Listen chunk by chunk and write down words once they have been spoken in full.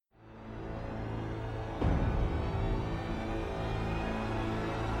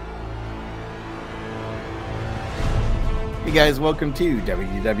Hey guys, welcome to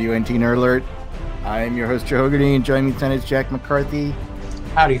WWNT Nerd Alert. I am your host, Joe Hogarty, and joining me tonight is Jack McCarthy.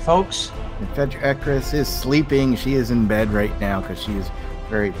 Howdy, folks. And Fedra Ekris is sleeping. She is in bed right now because she is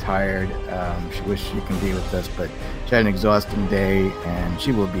very tired. She wishes she can be with us, but she had an exhausting day, and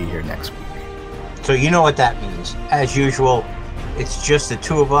she will be here next week. So you know what that means. As usual, it's just the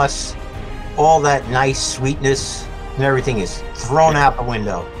two of us. All that nice sweetness and everything is thrown out the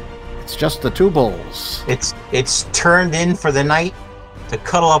window. It's just the two bowls. It's turned in for the night to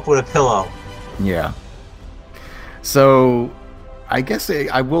cuddle up with a pillow. Yeah. So I guess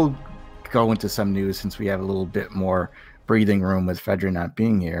I will go into some news since we have a little bit more breathing room with Fedra not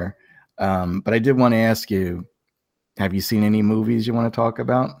being here. But I did want to ask you, have you seen any movies you want to talk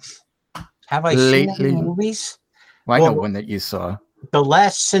about? Have I seen any movies? Well, I know one that you saw. The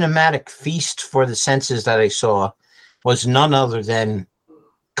last cinematic feast for the senses that I saw was none other than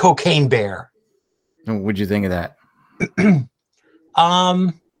Cocaine Bear. What'd you think of that?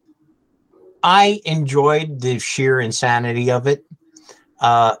 I enjoyed the sheer insanity of it.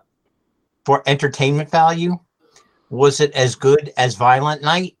 For entertainment value, was it as good as Violent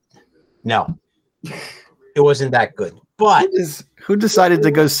Night? No, it wasn't that good. But who decided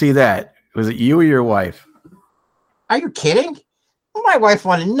to go see that? Was it you or your wife? Are you kidding? My wife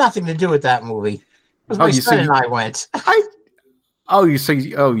wanted nothing to do with that movie. It was my son and I went.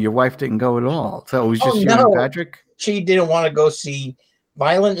 Your wife didn't go at all. So it was just you and Patrick? She didn't want to go see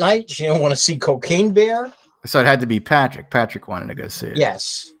Violent Night. She didn't want to see Cocaine Bear. So it had to be Patrick. Patrick wanted to go see it.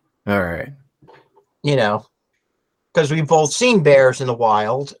 Yes. All right. You know, because we've both seen bears in the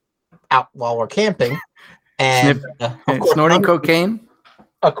wild out while we're camping. And snorting cocaine?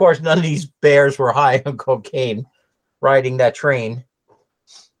 Of course, none of these bears were high on cocaine riding that train.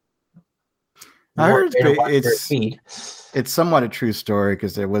 I heard it's somewhat a true story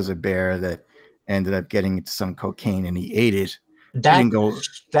because there was a bear that ended up getting some cocaine and he ate it.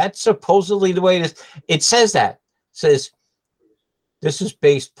 That's supposedly the way it is. It says that. It says this is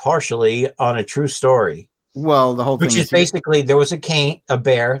based partially on a true story. Well, the whole thing is basically there was a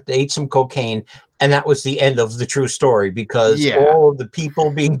bear, they ate some cocaine, and that was the end of the true story because all of the people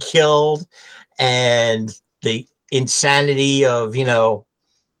being killed and the insanity of,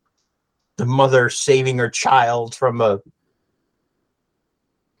 the mother saving her child from a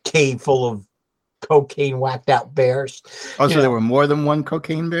cave full of cocaine whacked out bears. Oh, so there were more than one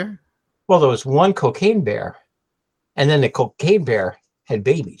cocaine bear? Well, there was one cocaine bear, and then the cocaine bear had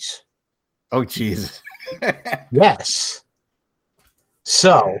babies. Oh, Jesus. Yes.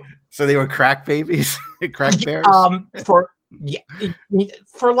 So they were crack babies? Crack bears?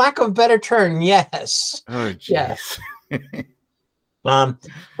 For lack of a better term, yes. Oh, geez. Yes. But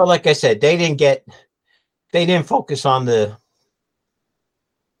like I said, they didn't focus on the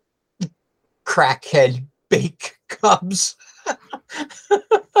crackhead bake cubs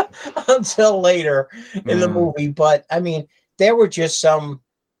until later in the movie. But I mean, there were just some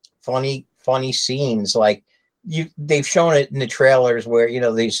funny scenes. Like they've shown it in the trailers where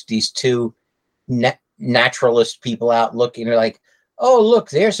these two naturalist people out looking. They're like, "Oh,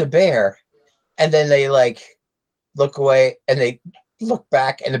 look, there's a bear," and then they look away and they look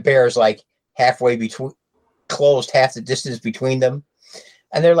back, and the bear is halfway between, closed half the distance between them,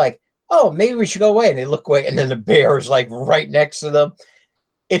 and they're like, "Oh, maybe we should go away." And they look away, and then the bear is right next to them.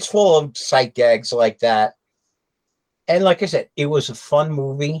 It's full of sight gags like that. And like I said, it was a fun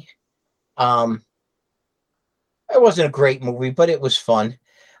movie. It wasn't a great movie, but it was fun.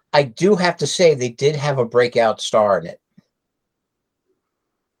 I do have to say they did have a breakout star in it.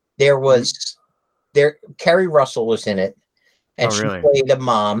 Kerry Russell was in it, and she played a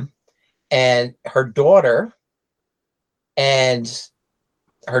mom, and her daughter and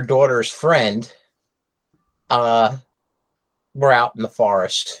her daughter's friend were out in the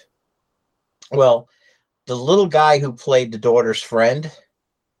forest. Well, the little guy who played the daughter's friend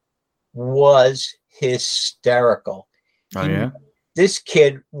was hysterical. Oh, yeah? This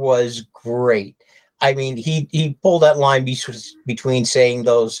kid was great. I mean, he pulled that line between saying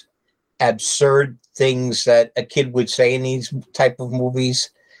those absurd things that a kid would say in these type of movies,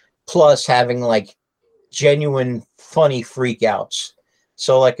 plus having genuine funny freakouts.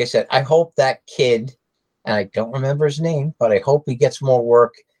 So like I said, I hope that kid, and I don't remember his name, but I hope he gets more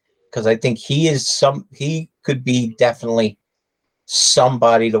work because I think he could be definitely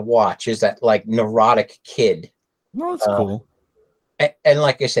somebody to watch. Is that neurotic kid? Well, that's cool. And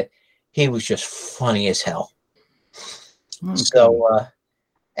like I said, he was just funny as hell. Okay. So,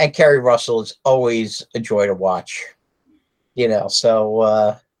 and Kerry Russell is always a joy to watch. So.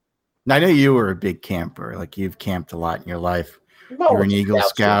 I know you were a big camper. You've camped a lot in your life. You're an Eagle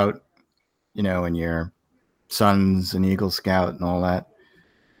Scout, and you're son's an Eagle Scout and all that.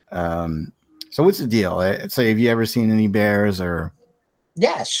 So what's the deal? So have you ever seen any bears or?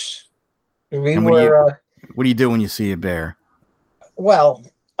 Yes. We And were. What do you do when you see a bear? Well,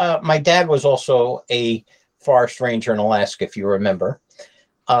 my dad was also a forest ranger in Alaska, if you remember.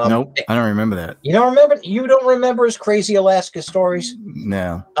 Nope, I don't remember that. You don't remember? You don't remember his crazy Alaska stories?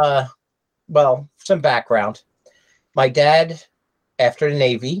 No. Well, some background. My dad, after the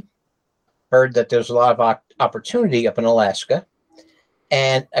Navy, heard that there's a lot of opportunity up in Alaska.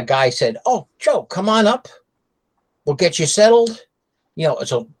 And a guy said, "Oh, Joe, come on up. We'll get you settled. You know,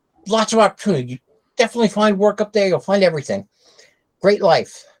 it's lots of opportunity. You definitely find work up there. You'll find everything. Great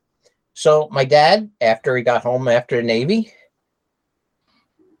life." So my dad, after he got home after the Navy,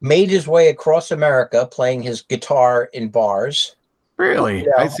 made his way across America playing his guitar in bars. Really?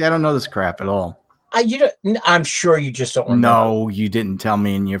 You know, I don't know this crap at all. I'm sure you just don't remember. No, you didn't tell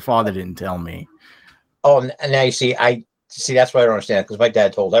me, and your father didn't tell me. Oh, and now you see, that's what I don't understand, because my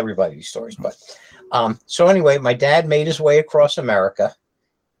dad told everybody these stories. But so anyway, my dad made his way across America,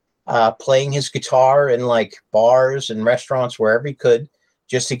 playing his guitar in like bars and restaurants wherever he could,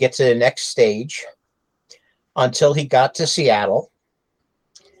 just to get to the next stage, until he got to Seattle,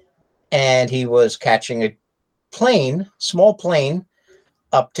 and he was catching a small plane,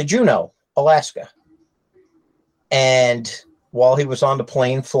 up to Juneau, Alaska. And while he was on the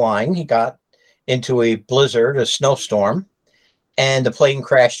plane flying, he got into a blizzard, a snowstorm, and the plane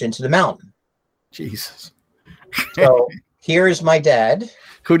crashed into the mountain. Jesus. So here is my dad.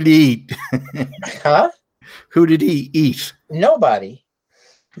 Who did he eat? Huh? Who did he eat? Nobody.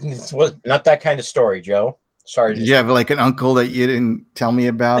 It was not that kind of story, Joe. Sorry. Did you have like an uncle that you didn't tell me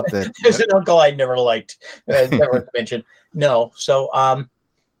about? There's an uncle I never liked. Never mentioned. No. So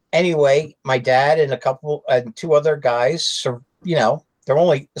anyway, my dad and two other guys, you know, they're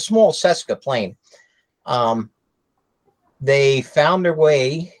only a small Cessna plane. They found their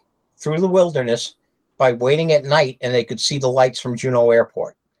way through the wilderness by waiting at night, and they could see the lights from Juneau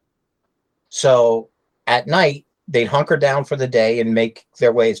Airport. So at night, they'd hunker down for the day and make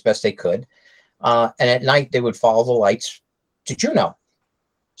their way as best they could. And at night, they would follow the lights to Juneau.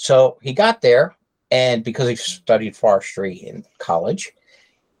 So he got there, and because he studied forestry in college,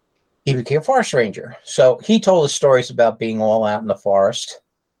 he became a forest ranger. So he told us stories about being all out in the forest.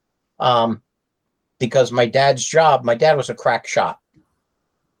 Because my dad was a crack shot.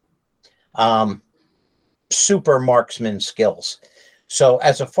 Super marksman skills. So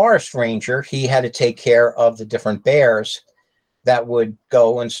as a forest ranger, he had to take care of the different bears that would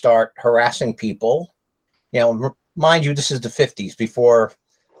go and start harassing people. You know, mind you, this is the 50s, before,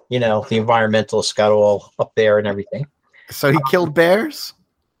 you know, the environmentalists got all up there and everything. So he killed bears?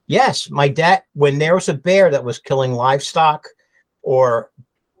 Yes, my dad, when there was a bear that was killing livestock or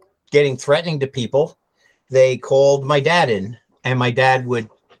getting threatening to people, they called my dad in, and my dad would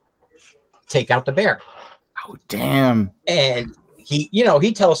take out the bear. Oh, damn. And he, you know,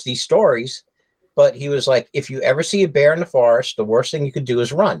 he tells these stories, but he was like, if you ever see a bear in the forest, the worst thing you could do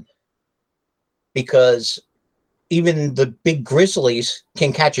is run, because even the big grizzlies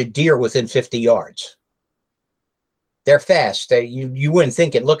can catch a deer within 50 yards. They're fast. You wouldn't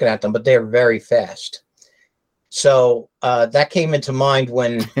think it looking at them, but they're very fast. So that came into mind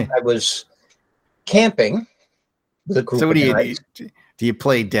when I was camping with a group. So what do you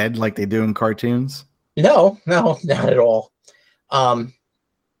play dead like they do in cartoons? No, not at all.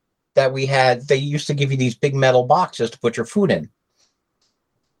 They used to give you these big metal boxes to put your food in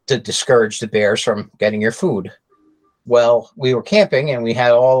to discourage the bears from getting your food. Well, we were camping and we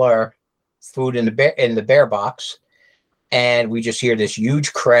had all our food in the bear box, and we just hear this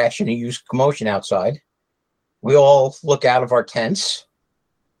huge crash and a huge commotion outside. We all look out of our tents,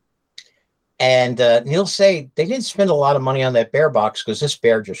 and Neil say they didn't spend a lot of money on that bear box because this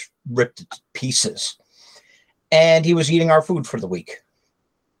bear just ripped it to pieces, and he was eating our food for the week.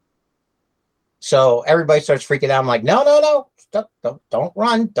 So everybody starts freaking out. I'm like, no, don't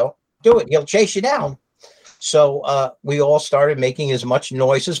run, don't do it. He'll chase you down. So we all started making as much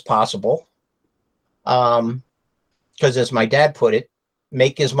noise as possible. Because as my dad put it,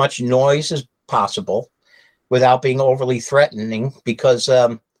 make as much noise as possible without being overly threatening, because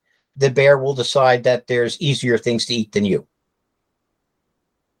the bear will decide that there's easier things to eat than you.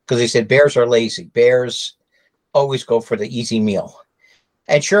 Because they said bears are lazy. Bears always go for the easy meal.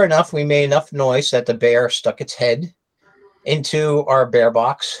 And sure enough, we made enough noise that the bear stuck its head into our bear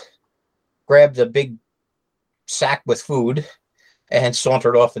box, grabbed a big sack with food, and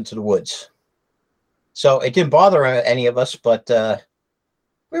sauntered off into the woods. So it didn't bother any of us, but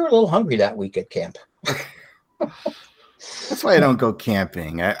we were a little hungry that week at camp. That's why I don't go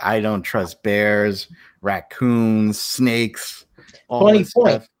camping. I don't trust bears, raccoons, snakes, all Funny that point.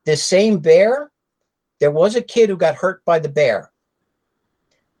 stuff. The same bear, there was a kid who got hurt by the bear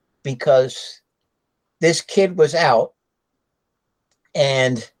because this kid was out,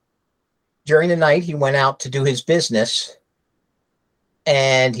 and during the night he went out to do his business,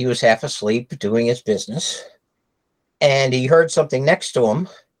 and he was half asleep doing his business, and he heard something next to him,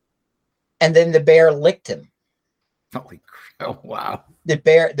 and then the bear licked him. Holy crap. Oh, wow. The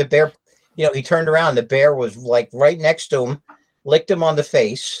bear, he turned around. The bear was like right next to him, licked him on the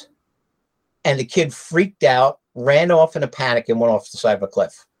face, and the kid freaked out, ran off in a panic, and went off the side of a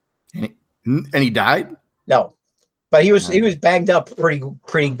cliff. And he died? No, but he was banged up pretty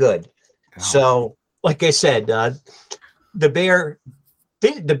good. Oh. So, like I said, the bear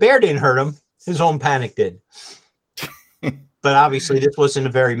didn't hurt him. His own panic did. But obviously, this wasn't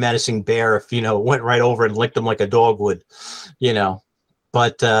a very menacing bear. If went right over and licked him like a dog would,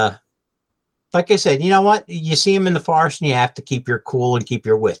 But like I said, you know what? You see him in the forest, and you have to keep your cool and keep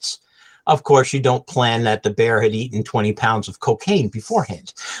your wits. Of course, you don't plan that the bear had eaten 20 pounds of cocaine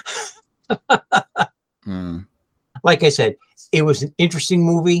beforehand. Like I said, it was an interesting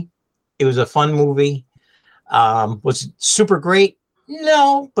movie. It was a fun movie. Was it super great?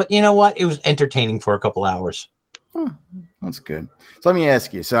 No, but you know what? It was entertaining for a couple hours. That's good. So let me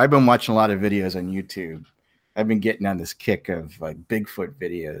ask you. So I've been watching a lot of videos on YouTube. I've been getting on this kick of like Bigfoot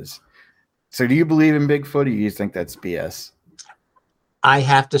videos. So do you believe in Bigfoot, or do you think that's BS? I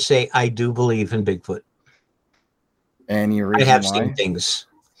have to say I do believe in Bigfoot. Any reason I have why? seen things.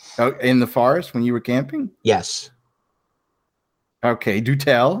 Oh, in the forest when you were camping? Yes. Okay, do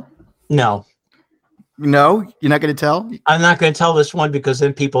tell. No. No, you're not going to tell? I'm not going to tell this one because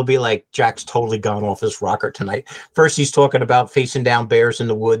then people will be like, Jack's totally gone off his rocker tonight. First, he's talking about facing down bears in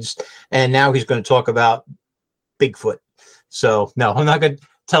the woods, and now he's going to talk about Bigfoot. So, no, I'm not going to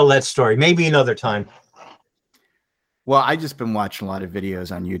tell that story. Maybe another time. Well, I just been watching a lot of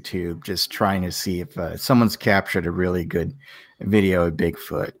videos on YouTube, just trying to see if someone's captured a really good video of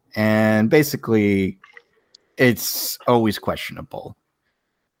Bigfoot. And basically, it's always questionable.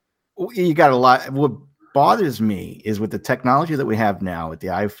 You got a lot. What bothers me is with the technology that we have now, with the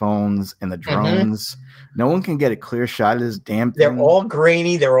iPhones and the drones, no one can get a clear shot of this damn thing. They're all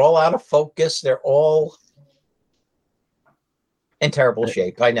grainy. They're all out of focus. They're all in terrible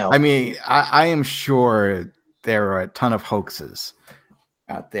shape. I know. I mean, I am sure there are a ton of hoaxes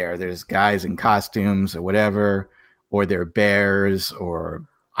out there. There's guys in costumes or whatever, or they're bears, or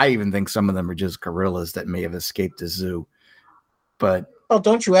I even think some of them are just gorillas that may have escaped the zoo. But well,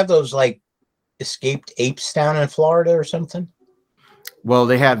 don't you have those like escaped apes down in Florida or something? Well,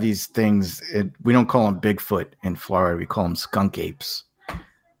 they have these things. We don't call them Bigfoot in Florida. We call them skunk apes. But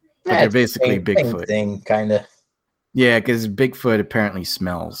they're basically Bigfoot. Thing, kind of. Yeah, because Bigfoot apparently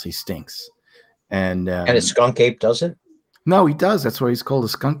smells. He stinks. And a skunk ape doesn't? No, he does. That's why he's called a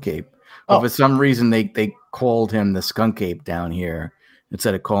skunk ape. But for some reason, they called him the skunk ape down here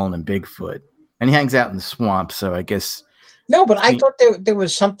instead of calling him Bigfoot. And he hangs out in the swamp, so I guess... No, but I thought there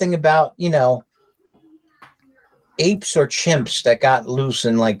was something about, apes or chimps that got loose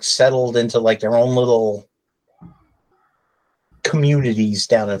and like settled into like their own little communities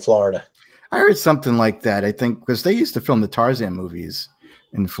down in Florida. I heard something like that, I think, because they used to film the Tarzan movies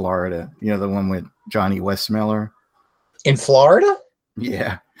in Florida. The one with Johnny Westmiller. In Florida?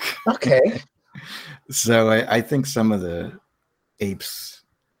 Yeah. Okay. So I think some of the apes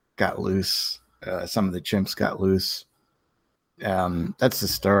got loose. Some of the chimps got loose. That's the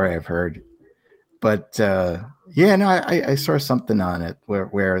story I've heard. But I saw something on it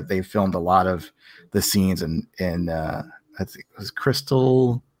where they filmed a lot of the scenes in I think it was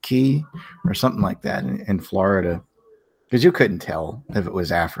Crystal Key or something like that in Florida, because you couldn't tell if it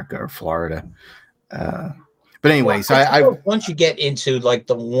was Africa or Florida. But anyway, well, so I once you get into like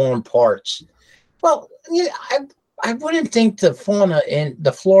the warm parts, well, I wouldn't think the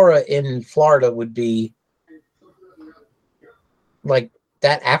flora in Florida would be like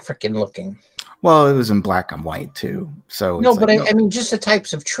that African looking. Well, it was in black and white too. So no, but I mean, just the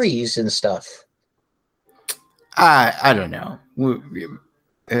types of trees and stuff. I don't know.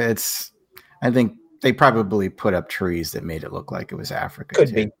 I think they probably put up trees that made it look like it was Africa.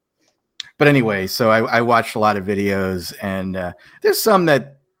 Could be. But anyway, so I watched a lot of videos, and there's some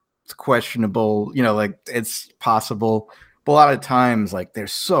that's questionable, like it's possible. But a lot of times, like they're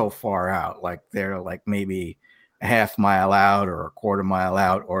so far out, like they're like maybe a half mile out or a quarter mile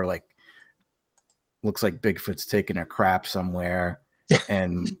out, or like looks like Bigfoot's taking a crap somewhere,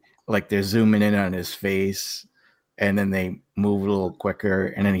 and like they're zooming in on his face, and then they move a little quicker,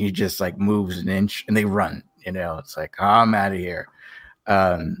 and then he just like moves an inch, and they run. You know, it's like, oh, I'm out of here.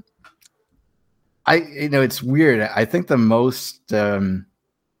 It's weird. I think the most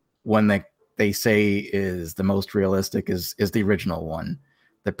one that they say is the most realistic is the original one,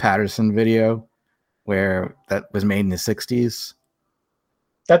 the Patterson video, where that was made in the 60s.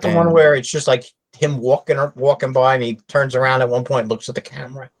 That's the one where it's just like him walking by, and he turns around at one point and looks at the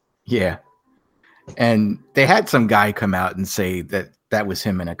camera. Yeah. And they had some guy come out and say that was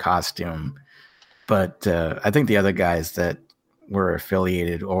him in a costume. But I think the other guys that were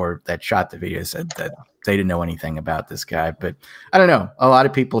affiliated or that shot the video said that they didn't know anything about this guy. But I don't know. A lot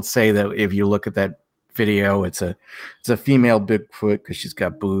of people say that if you look at that video, it's a female Bigfoot because she's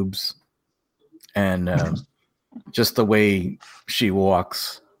got boobs. And just the way she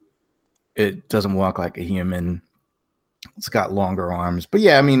walks, it doesn't walk like a human. It's got longer arms. But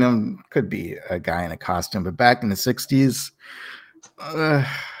yeah, I mean, could be a guy in a costume. But back in the 60s. But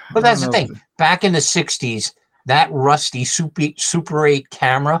that's the thing. Back in the 60s, that rusty Super 8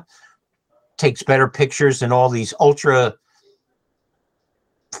 camera takes better pictures than all these ultra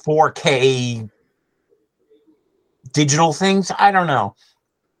 4K digital things. I don't know.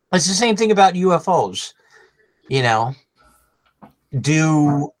 It's the same thing about UFOs. You know,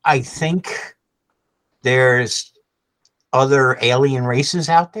 do I think there's other alien races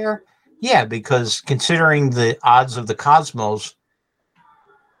out there? Yeah, because considering the odds of the cosmos,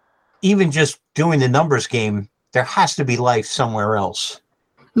 even just doing the numbers game, there has to be life somewhere else.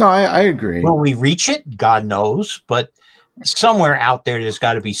 No, I agree. Will we reach it? God knows. But somewhere out there's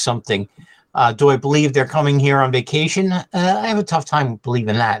got to be something. Do I believe they're coming here on vacation? I have a tough time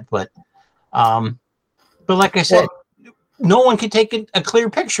believing that. But like I said, no one can take a clear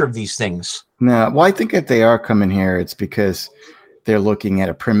picture of these things. No, well, I think if they are coming here, it's because they're looking at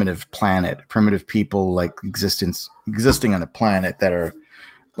a primitive planet, primitive people like existing on a planet that are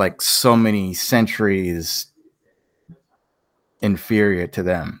like so many centuries inferior to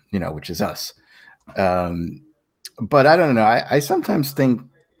them, you know, which is us. But I don't know. I sometimes think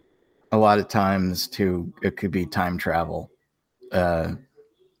a lot of times too, it could be time travel.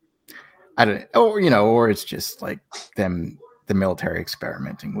 I don't, or it's just like the military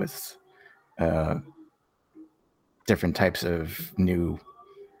experimenting with different types of new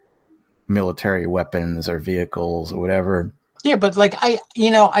military weapons or vehicles or whatever. Yeah, but like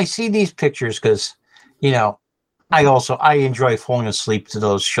I see these pictures because, I enjoy falling asleep to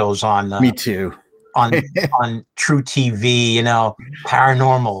those shows on. Me too. on True TV,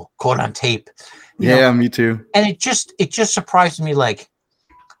 paranormal, caught on tape. Me too. And it just surprised me. Like,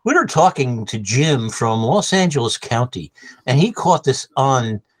 we were talking to Jim from Los Angeles County, and he caught this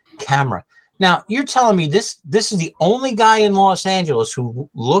on camera. Now, you're telling me this is the only guy in Los Angeles who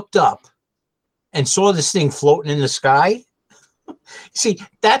looked up and saw this thing floating in the sky? See,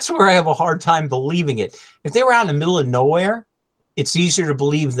 that's where I have a hard time believing it. If they were out in the middle of nowhere, it's easier to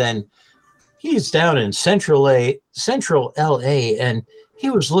believe than he's down in central LA, and he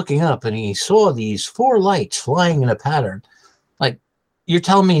was looking up and he saw these 4 lights flying in a pattern. Like, you're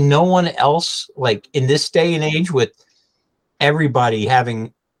telling me no one else, like in this day and age with everybody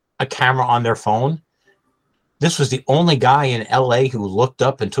having a camera on their phone, this was the only guy in LA who looked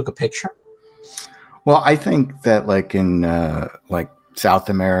up and took a picture? Well, I think that like in South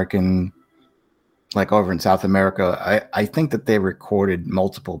American, like over in South America, I think that they recorded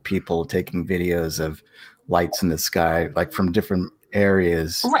multiple people taking videos of lights in the sky, like from different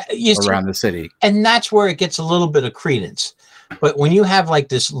areas around the city. And that's where it gets a little bit of credence. But when you have like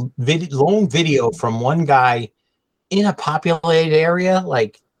this lone video from one guy in a populated area,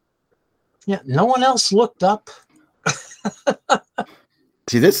 like, no one else looked up.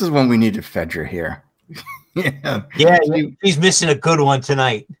 See, this is when we need Fedra here. Yeah, he's missing a good one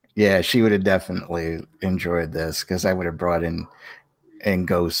tonight. Yeah, she would have definitely enjoyed this because I would have brought in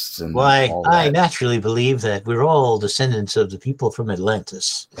ghosts and. Well, I naturally believe that we're all descendants of the people from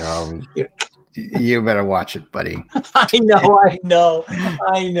Atlantis. You better watch it, buddy. I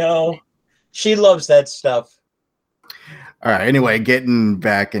know. She loves that stuff. All right. Anyway, getting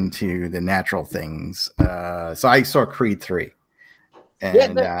back into the natural things. So I saw Creed 3.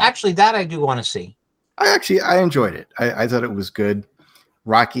 And, actually, that I do want to see. I enjoyed it. I thought it was good.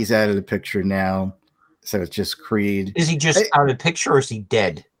 Rocky's out of the picture now, so it's just Creed. Is he just out of the picture, or is he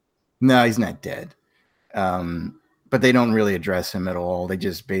dead? No, he's not dead. But they don't really address him at all. They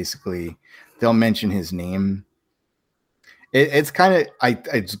just basically they'll mention his name. It's kind of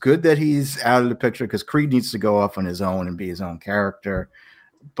it's good that he's out of the picture because Creed needs to go off on his own and be his own character.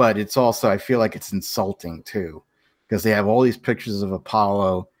 But it's also I feel like it's insulting too because they have all these pictures of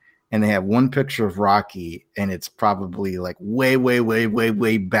Apollo. And they have one picture of Rocky, and it's probably like way, way, way, way,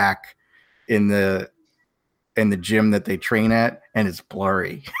 way back in the in the gym that they train at, and it's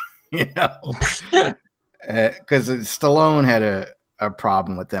blurry, because Stallone had a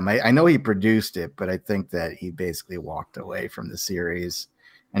problem with them. I know he produced it, but I think that he basically walked away from the series,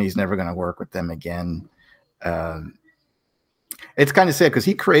 and he's never going to work with them again. It's kind of sad because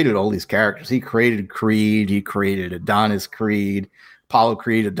he created all these characters. He created Creed. He created Adonis Creed, Apollo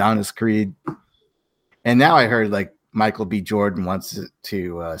Creed, Adonis Creed. And now I heard like Michael B. Jordan wants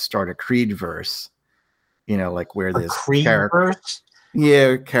to start a Creed verse, like where there's characters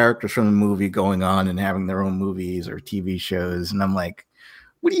from the movie going on and having their own movies or TV shows. And I'm like,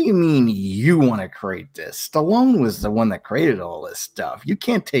 what do you mean you want to create this? Stallone was the one that created all this stuff. You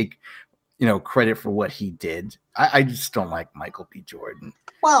can't take, credit for what he did. I just don't like Michael B. Jordan.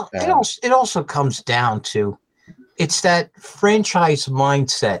 Well, it also comes down to, it's that franchise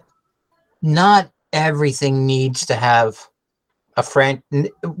mindset. Not everything needs to have a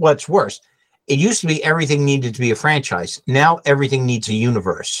what's worse, it used to be everything needed to be a franchise. Now everything needs a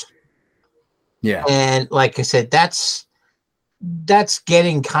universe. Yeah. And like I said, that's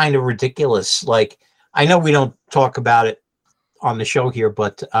getting kind of ridiculous. Like, I know we don't talk about it on the show here,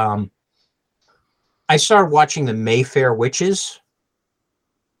 but I started watching The Mayfair Witches,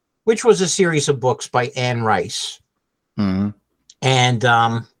 which was a series of books by Anne Rice. Mm-hmm. And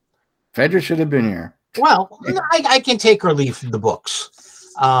Fedra should have been here. Well, I can take or leave the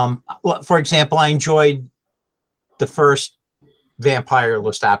books. For example, I enjoyed the first Vampire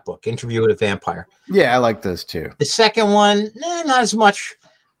Lestat book, Interview with a Vampire. Yeah, I like those too. The second one, not as much.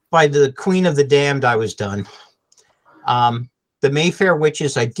 By the Queen of the Damned, I was done. The Mayfair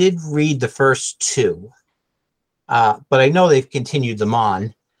Witches, I did read the first two, but I know they've continued them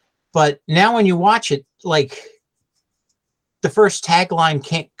on. But now when you watch it, like, the first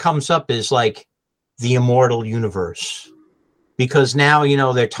tagline comes up is like the immortal universe, because now,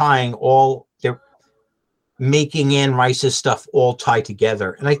 they're making Anne Rice's stuff all tie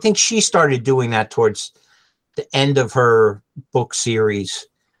together. And I think she started doing that towards the end of her book series.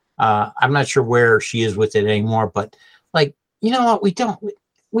 I'm not sure where she is with it anymore, but like, you know what?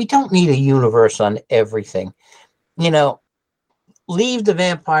 We don't need a universe on everything. Leave the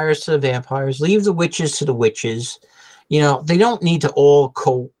vampires to the vampires, leave the witches to the witches. They don't need to all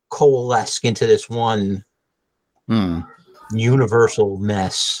coalesce into this one universal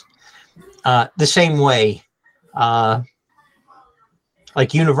mess. The same way,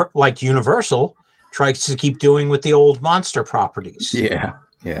 like Universal tries to keep doing with the old monster properties. Yeah.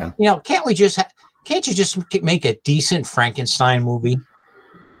 Can't you just make a decent Frankenstein movie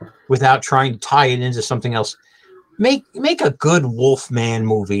without trying to tie it into something else? Make a good Wolfman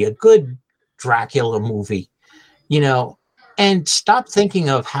movie, a good Dracula movie. And stop thinking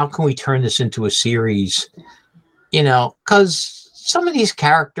of how can we turn this into a series, because some of these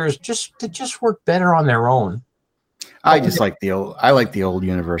characters just work better on their own. I like the old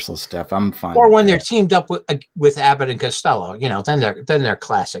Universal stuff. I'm fine. Or when they're teamed up with Abbott and Costello, then they're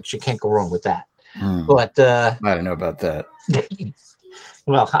classics. You can't go wrong with that. But I don't know about that.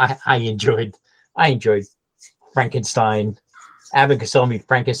 Well, I enjoyed Frankenstein. Abbott and Costello meet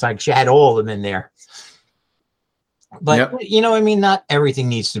Frankenstein. She had all of them in there. But not everything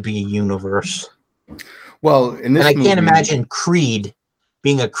needs to be a universe. Well, in this, and I can't imagine Creed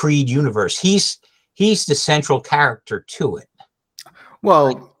being a Creed universe. He's the central character to it.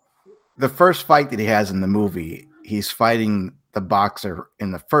 Well, the first fight that he has in the movie, he's fighting the boxer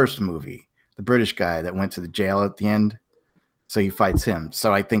in the first movie, the British guy that went to the jail at the end. So he fights him.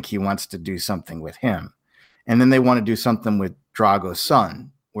 So I think he wants to do something with him. And then they want to do something with Drago's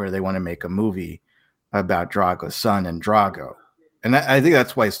son, where they want to make a movie about Drago's son and Drago. And I think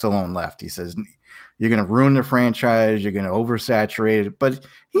that's why Stallone left. He says, you're going to ruin the franchise. You're going to oversaturate it. But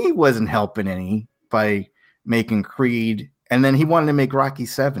he wasn't helping any by making Creed. And then he wanted to make Rocky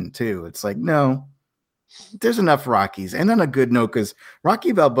 7 too. It's like, no, there's enough Rockies. And on a good note, because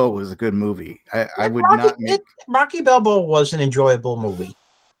Rocky Balboa was a good movie. I would not make... Rocky Balboa was an enjoyable movie.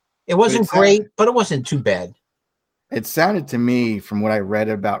 It wasn't great, but it wasn't too bad. It sounded to me, from what I read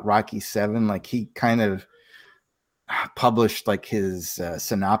about Rocky 7, like he kind of published like his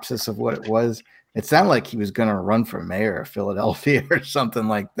synopsis of what it was. It sounded like he was going to run for mayor of Philadelphia or something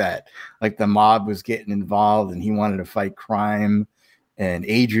like that. Like the mob was getting involved and he wanted to fight crime, and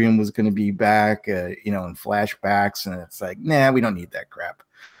Adrian was going to be back, in flashbacks. And it's like, nah, we don't need that crap.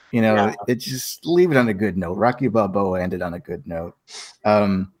 It just leave it on a good note. Rocky Balboa ended on a good note.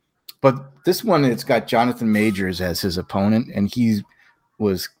 But this one, it's got Jonathan Majors as his opponent, and he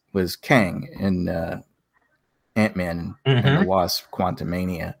was Kang in Ant-Man and the Wasp: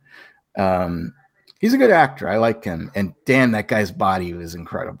 Quantumania. He's a good actor. I like him. And damn, that guy's body was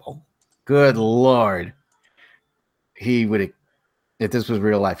incredible. Good Lord. he would have, if this was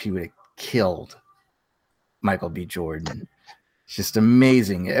real life, he would have killed Michael B. Jordan. It's just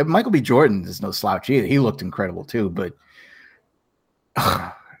amazing. Michael B. Jordan is no slouch either. He looked incredible too, but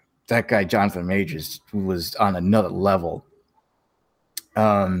that guy Jonathan Majors was on another level.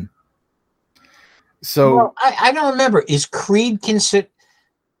 So well, I don't remember. Is Creed considered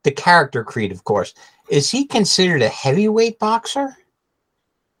the character Creed? Of course, is he considered a heavyweight boxer?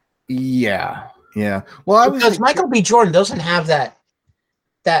 Yeah. Well, because Michael B. Jordan doesn't have that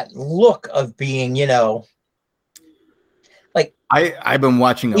look of being, like I've been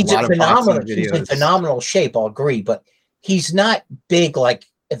watching a lot of boxing videos. He's in phenomenal shape. I'll agree, but he's not big like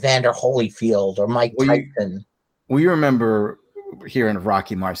Evander Holyfield or Mike Tyson. We remember hearing of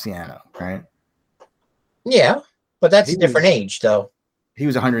Rocky Marciano, right? Yeah, but that's a different age, though. He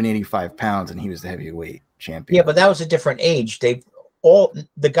was 185 pounds, and he was the heavyweight champion. Yeah, but that was a different age. The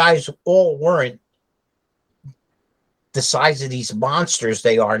guys all weren't the size of these monsters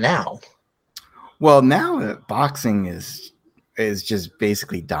they are now. Well, now boxing is just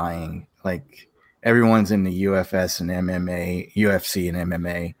basically dying. Like everyone's in the UFC and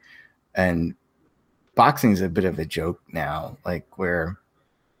MMA, and boxing is a bit of a joke now. Like where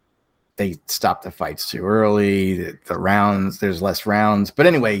they stop the fights too early, the rounds, there's less rounds. But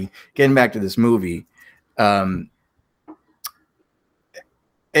anyway, getting back to this movie,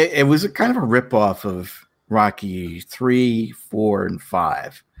 it was a kind of a ripoff of Rocky 3, 4, and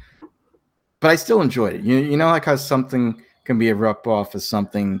 5. But I still enjoyed it. You know, like how something can be a ripoff of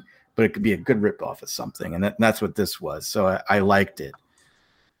something, but it could be a good ripoff of something. And that's what this was. So I liked it.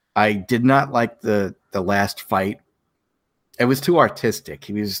 I did not like the last fight. It was too artistic.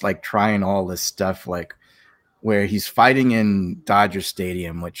 He was like trying all this stuff, like where he's fighting in Dodger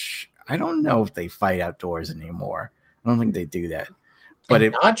Stadium, which I don't know if they fight outdoors anymore. I don't think they do that.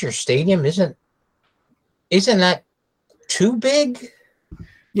 But Dodger Stadium isn't that too big?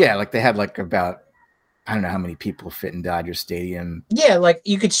 Yeah, like they had like about, I don't know how many people fit in Dodger Stadium. Yeah, like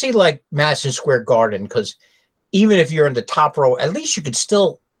you could see like Madison Square Garden, because even if you're in the top row, at least you could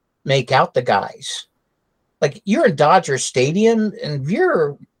still make out the guys. Like you're in Dodger Stadium, and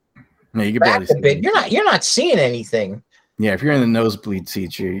you're you back a bit. You're not seeing anything. Yeah, if you're in the nosebleed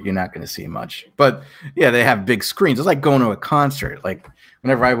seats, you're not going to see much. But yeah, they have big screens. It's like going to a concert. Like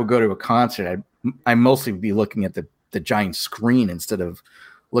whenever I would go to a concert, I mostly would be looking at the giant screen instead of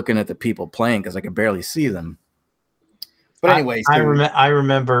looking at the people playing because I could barely see them. But anyway, I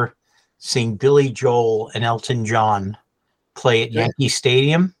remember seeing Billy Joel and Elton John play at Yankee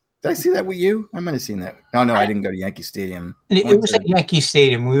Stadium. Did I see that with you? I might have seen that. No, I didn't go to Yankee Stadium. It was at Yankee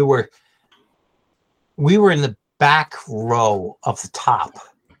Stadium. We were in the back row of the top.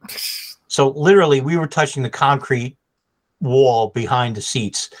 So literally we were touching the concrete wall behind the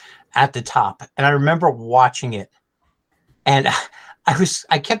seats at the top. And I remember watching it. And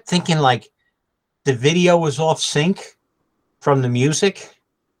I kept thinking like the video was off sync from the music.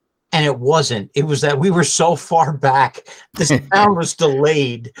 And it wasn't. It was that we were so far back, the sound was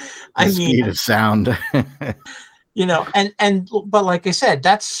delayed. Speed of sound. But like I said,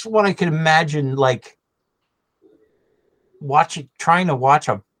 that's what I could imagine, like trying to watch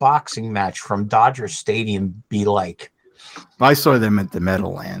a boxing match from Dodger Stadium be like. I saw them at the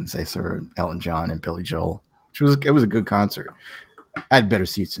Meadowlands. I saw Elton John and Billy Joel. It was a good concert. I had better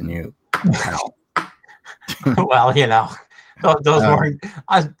seats than you. Well, those weren't.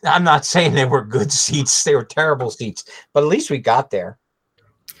 I'm not saying they were good seats; they were terrible seats. But at least we got there.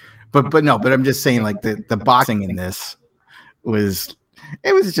 But I'm just saying, like the boxing in this was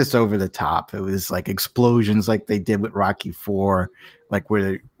just over the top. It was like explosions, like they did with Rocky 4, like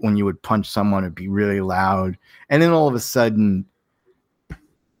where when you would punch someone, it'd be really loud, and then all of a sudden,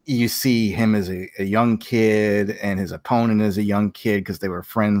 you see him as a young kid and his opponent as a young kid because they were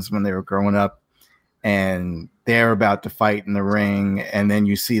friends when they were growing up. And they're about to fight in the ring, and then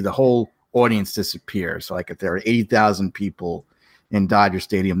you see the whole audience disappear. So like if there are 80,000 people in Dodger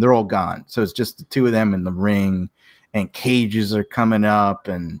Stadium, they're all gone. So it's just the two of them in the ring, and cages are coming up,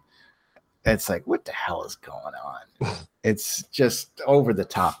 and it's like, what the hell is going on? It's just over the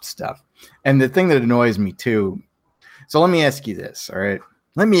top stuff. And the thing that annoys me too, so let me ask you this, all right?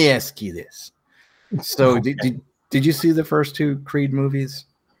 Let me ask you this. So did you see the first two Creed movies?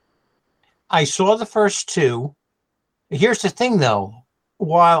 I saw the first two. Here's the thing, though.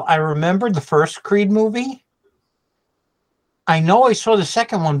 While I remembered the first Creed movie, I know I saw the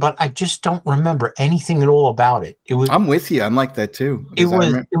second one, but I just don't remember anything at all about it. I'm with you. I'm like that too. It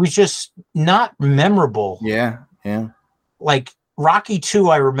was just not memorable. Yeah. Like Rocky 2,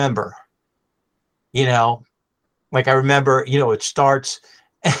 I remember. Like I remember, it starts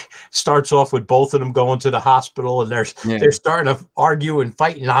starts off with both of them going to the hospital, and they're starting to argue and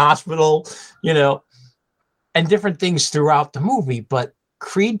fight in the hospital, and different things throughout the movie. But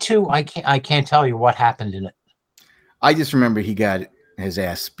Creed 2, I can't tell you what happened in it. I just remember he got his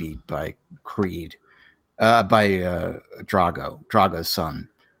ass beat by Creed, by Drago's son,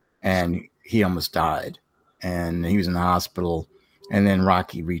 and he almost died, and he was in the hospital, and then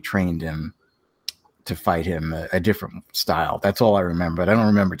Rocky retrained him to fight him a different style. That's all I remember. But I don't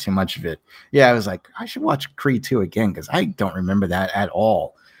remember too much of it. Yeah, I was like, I should watch Creed 2 again because I don't remember that at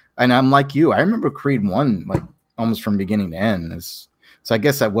all. And I'm like you. I remember Creed 1 like almost from beginning to end. So I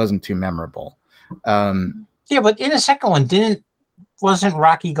guess that wasn't too memorable. Yeah, but in the second one, wasn't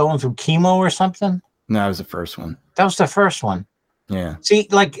Rocky going through chemo or something? No, that was the first one. That was the first one. Yeah. See,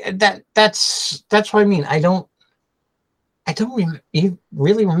 like that's what I mean. I don't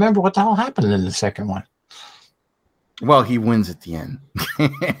really remember what the hell happened in the second one. Well, he wins at the end.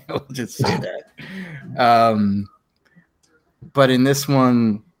 We'll just say that. But in this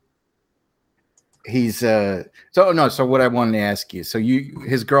one, he's so what I wanted to ask you. So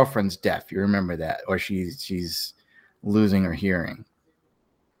his girlfriend's deaf. You remember that, or she's losing her hearing.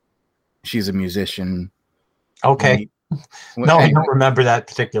 She's a musician. Okay. No, I don't remember that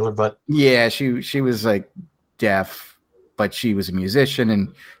particular, but yeah, she was like deaf, but she was a musician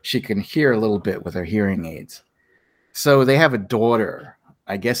and she can hear a little bit with her hearing aids. So they have a daughter,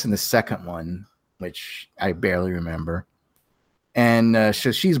 I guess, in the second one, which I barely remember. And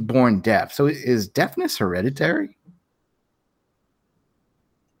so she's born deaf. So is deafness hereditary?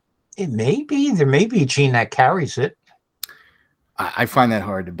 It may be. There may be a gene that carries it. I find that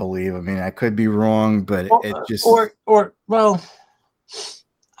hard to believe. I mean, I could be wrong, but it just I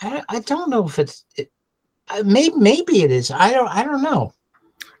don't know if maybe it is. I don't know.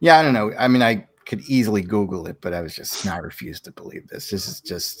 Yeah, I don't know. I mean, I could easily Google it, but I refuse to believe this. This is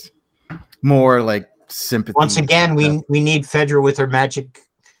just more like sympathy. Once again, we need Fedra with her magic.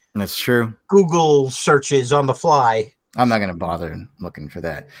 That's true. Google searches on the fly. I'm not going to bother looking for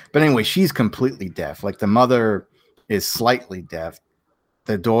that. But anyway, she's completely deaf. Like the mother is slightly deaf.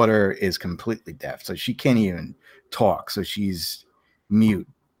 The daughter is completely deaf. So she can't even talk. So she's mute.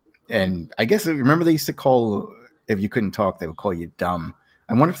 And I guess, remember they used to call, if you couldn't talk, they would call you dumb.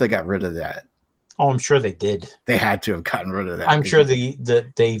 I wonder if they got rid of that. Oh, I'm sure they did. They had to have gotten rid of that. I'm sure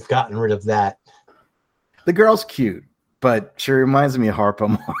they've gotten rid of that. The girl's cute, but she reminds me of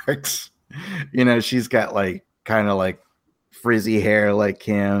Harpo Marx. She's got like kind of like frizzy hair like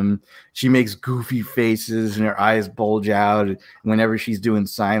him. She makes goofy faces and her eyes bulge out whenever she's doing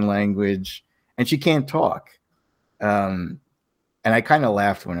sign language, and she can't talk. And I kind of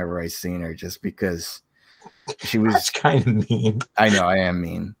laughed whenever I seen her just because she was. That's kind of mean. I know, I am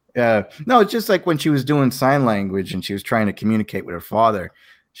mean. No, it's just like when she was doing sign language and she was trying to communicate with her father,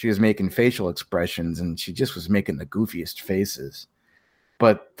 she was making facial expressions and she just was making the goofiest faces.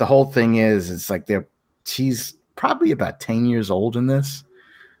 But the whole thing is, it's like she's probably about 10 years old in this.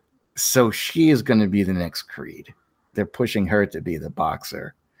 So she is going to be the next Creed. They're pushing her to be the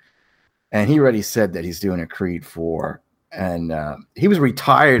boxer. And he already said that he's doing a Creed 4. And he was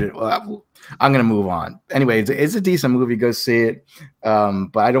retired. Well, I'm going to move on. Anyway, it's a decent movie. Go see it.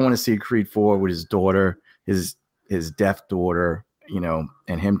 But I don't want to see Creed 4 with his daughter, his deaf daughter,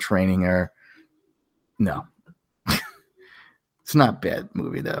 and him training her. No. It's not a bad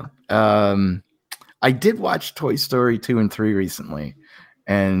movie, though. I did watch Toy Story 2 and 3 recently.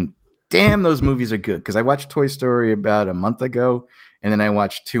 And damn, those movies are good. Because I watched Toy Story about a month ago. And then I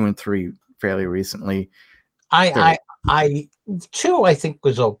watched 2 and 3 fairly recently. I 2 I think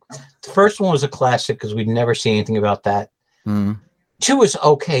was okay. The first one was a classic because we'd never seen anything about that. 2 is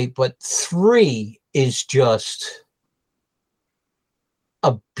okay, but 3 is just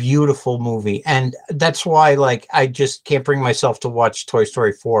a beautiful movie, and that's why I just can't bring myself to watch Toy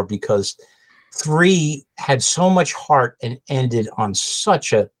Story 4 because 3 had so much heart and ended on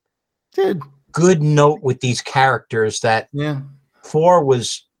such a good note with these characters that 4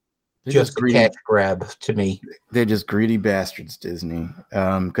 was just a cash grab to me. They're just greedy bastards, Disney,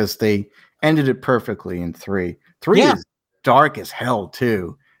 because they ended it perfectly in 3. 3 is dark as hell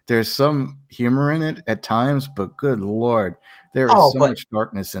too. There's some humor in it at times, but good Lord, there is so much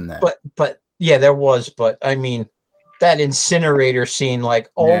darkness in that. But yeah, there was. But I mean, that incinerator scene,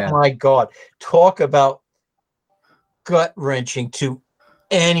 my God, talk about gut wrenching to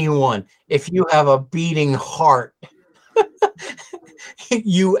anyone. If you have a beating heart,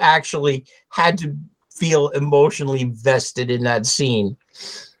 you actually had to feel emotionally vested in that scene.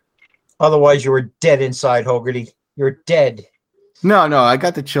 Otherwise, you were dead inside, Hogarty. You're dead. No, I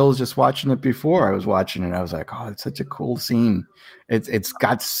got the chills just watching it before I was watching it. I was like, oh, it's such a cool scene. It's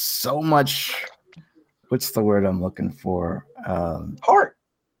got so much. What's the word I'm looking for? Heart.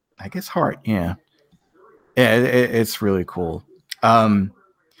 I guess heart. Yeah, it's really cool.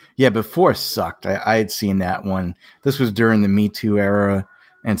 Yeah, before sucked. I had seen that one. This was during the Me Too era,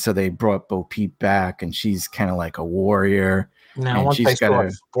 and so they brought Bo Peep back, and she's kind of like a warrior. Now, And once she's I got saw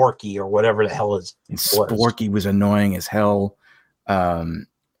a Sporky or whatever the hell is Sporky was annoying as hell.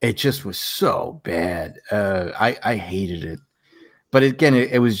 It just was so bad. I hated it. But again,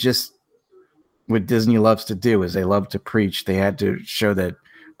 it was just what Disney loves to do is they love to preach. They had to show that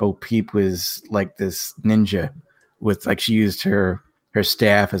Bo Peep was like this ninja with like she used her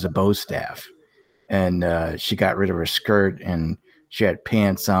staff as a bow staff, and she got rid of her skirt and she had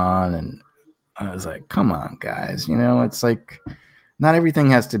pants on, and I was like, come on, guys, it's like not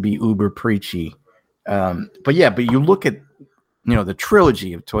everything has to be uber preachy. But you look at the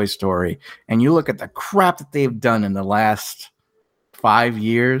trilogy of Toy Story, and you look at the crap that they've done in the last 5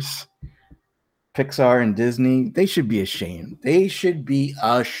 years. Pixar and Disney, they should be ashamed. They should be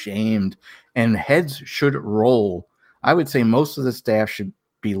ashamed, and heads should roll. I would say most of the staff should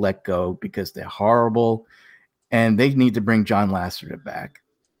be let go because they're horrible, and they need to bring John Lasseter back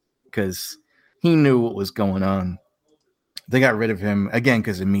because he knew what was going on. They got rid of him again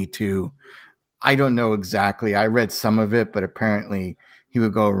because of Me Too. I don't know exactly. I read some of it, but apparently he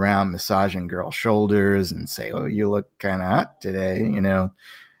would go around massaging girls' shoulders and say, "Oh, you look kind of hot today,"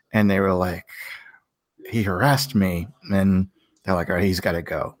 and they were like, he harassed me, and they're like, all right, he's got to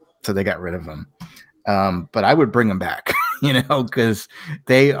go. So they got rid of him. But I would bring him back, because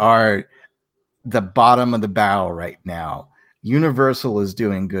they are the bottom of the barrel right now. Universal is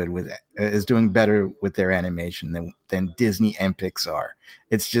doing better with their animation than Disney and Pixar.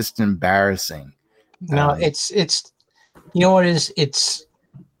 It's just embarrassing. No, it's you know what it is? It's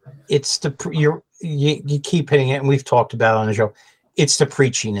you keep hitting it, and we've talked about it on the show. It's the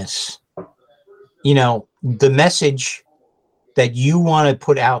preachiness. The message that you want to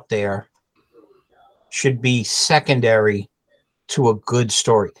put out there should be secondary to a good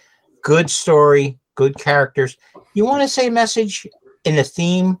story. Good story, good characters. You want to say message in the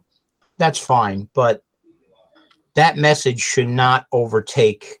theme, that's fine, but that message should not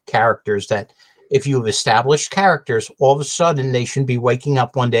overtake characters that if you have established characters, all of a sudden they should be waking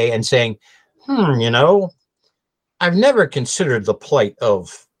up one day and saying, I've never considered the plight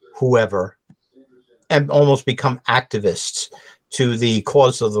of whoever, and almost become activists to the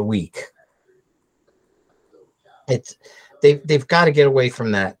cause of the weak. They've got to get away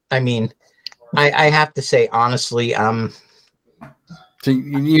from that. I mean, I have to say honestly, So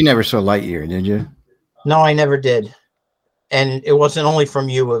you never saw Lightyear, did you? No, I never did, and it wasn't only from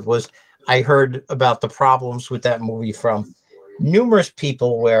you. It was I heard about the problems with that movie from numerous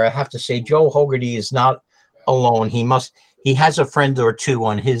people. Where I have to say, Joe Hogarty is not alone. He has a friend or two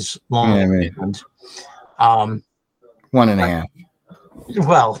on his long island. 1.5.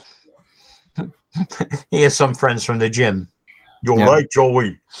 Well, he has some friends from the gym. You're right,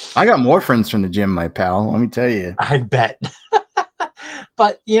 Joey. I got more friends from the gym, my pal. Let me tell you. I bet.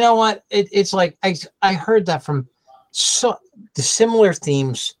 But you know what? It's like I heard that from the similar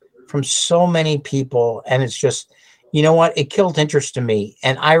themes from so many people, and it's just, you know what? It killed interest in me.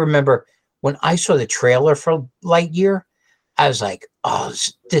 And I remember when I saw the trailer for Lightyear, I was like, "Oh,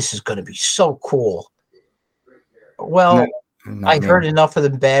 this is going to be so cool." Well, I heard enough of the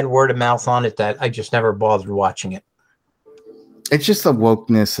bad word of mouth on it that I just never bothered watching it. It's just the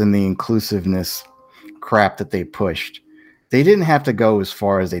wokeness and the inclusiveness crap that they pushed. They didn't have to go as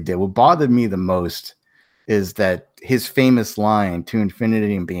far as they did. What bothered me the most is that his famous line, "To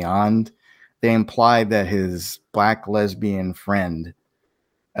Infinity and Beyond," they implied that his black lesbian friend,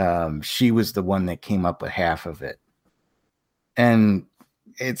 she was the one that came up with half of it. And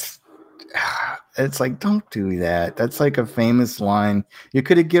it's like, don't do that. That's like a famous line. You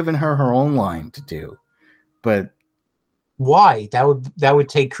could have given her own line to do, but why? That would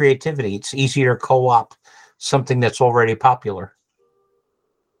take creativity. It's easier to co-op something that's already popular,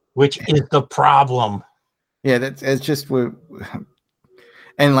 which is the problem. Yeah, it's just what.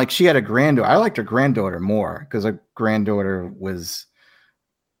 And like she had a granddaughter. I liked her granddaughter more because her granddaughter was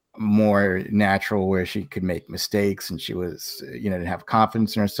more natural, where she could make mistakes and she was, didn't have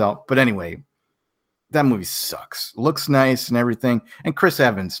confidence in herself. But anyway, that movie sucks. Looks nice and everything. And Chris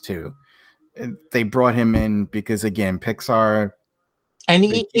Evans too. They brought him in because, again, Pixar. And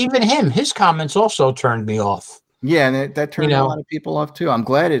even him, his comments also turned me off. Yeah, and that turned a lot of people off too. I'm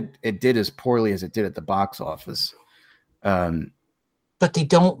glad it did as poorly as it did at the box office. but they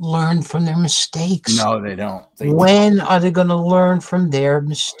don't learn from their mistakes. No, they don't. When are they going to learn from their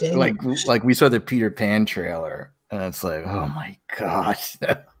mistakes? Like we saw the Peter Pan trailer, and it's like, oh my gosh.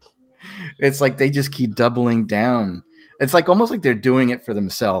 It's like they just keep doubling down. It's like almost like they're doing it for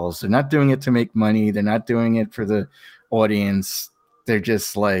themselves. They're not doing it to make money. They're not doing it for the audience. They're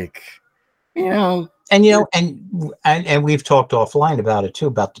just like, and we've talked offline about it too,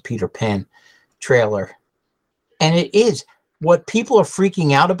 about the Peter Pan trailer. And it is what people are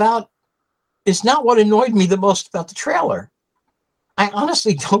freaking out about is not what annoyed me the most about the trailer. I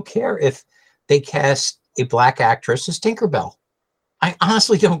honestly don't care if they cast a black actress as Tinkerbell. I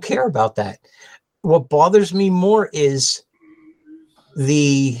honestly don't care about that. What bothers me more is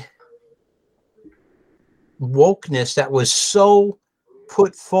the wokeness that was so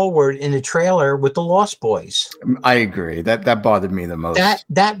put forward in the trailer with the Lost Boys. I agree. That bothered me the most.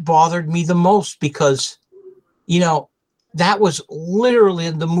 That bothered me the most because, that was literally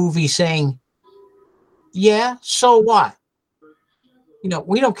in the movie saying, yeah, so what?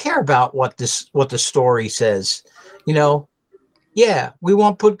 We don't care about what the story says. Yeah, we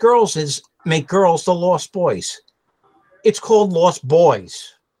want to put make girls the Lost Boys. It's called Lost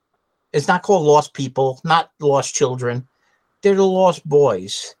Boys. It's not called Lost People, not Lost Children. They're the Lost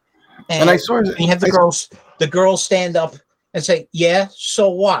Boys. And I saw you have the girls stand up and say, yeah, so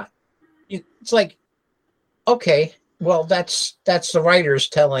what? It's like, okay, well, that's the writers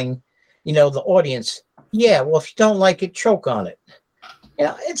telling, the audience, yeah, well, if you don't like it, choke on it.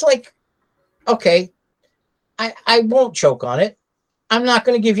 It's like, okay, I won't choke on it. I'm not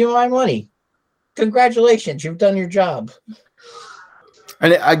going to give you my money. Congratulations, you've done your job.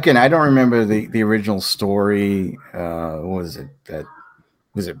 And again, I don't remember the original story. What was it?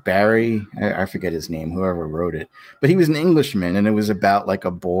 Was it Barry? I forget his name, whoever wrote it. But he was an Englishman, and it was about like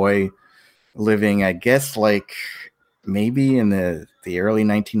a boy living, I guess, like maybe in the early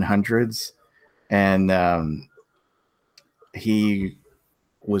 1900s. And he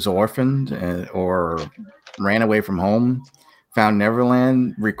was orphaned or ran away from home, found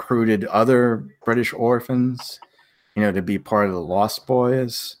Neverland, recruited other British orphans, to be part of the Lost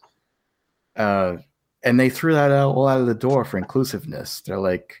Boys. And they threw that all out of the door for inclusiveness. They're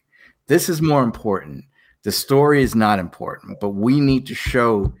like, this is more important. The story is not important, but we need to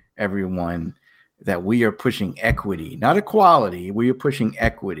show everyone that we are pushing equity, not equality. We are pushing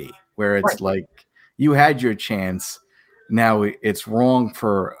equity, where it's right. Like, you had your chance. Now it's wrong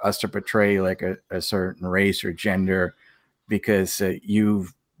for us to portray like a certain race or gender because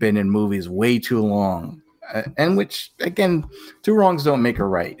you've been in movies way too long. And which, again, two wrongs don't make a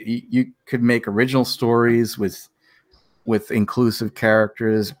right. You could make original stories with inclusive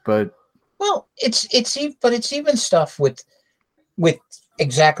characters, but it's even stuff with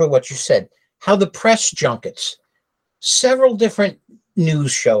exactly what you said. How the press junkets, several different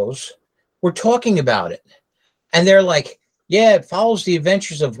news shows were talking about it, and they're like, "Yeah, it follows the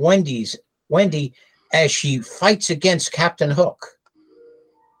adventures of Wendy as she fights against Captain Hook."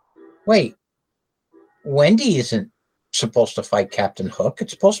 Wait. Wendy isn't supposed to fight Captain Hook.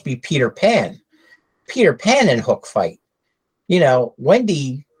 It's supposed to be Peter Pan. Peter Pan and Hook fight.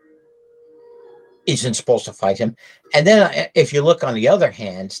 Wendy isn't supposed to fight him. And then if you look on the other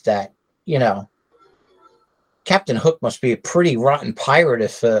hand, that, Captain Hook must be a pretty rotten pirate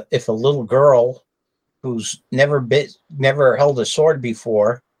if a little girl who's never held a sword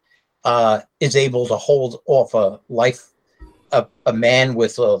before is able to hold off a man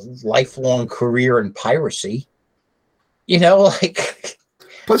with a lifelong career in piracy,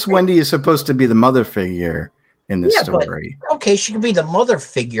 Plus, Wendy is supposed to be the mother figure in this story. But, okay, she could be the mother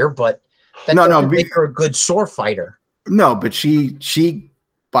figure, but that doesn't make her a good sword fighter. No, but she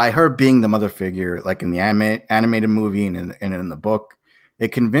by her being the mother figure, like in the animated movie and in the book,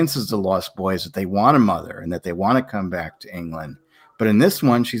 it convinces the Lost Boys that they want a mother and that they want to come back to England. But in this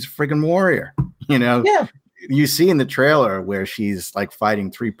one, she's a freaking warrior, Yeah. You see in the trailer where she's like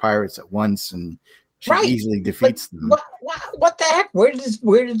fighting 3 pirates at once, and she easily defeats them. What the heck? Where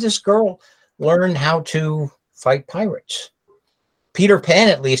did this girl learn how to fight pirates? Peter Pan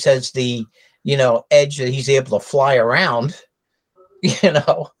at least has the edge that he's able to fly around.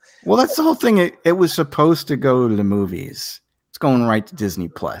 Well, that's the whole thing. It was supposed to go to the movies. It's going right to Disney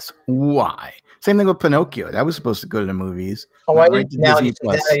Plus. Why? Same thing with Pinocchio. That was supposed to go to the movies. Oh, I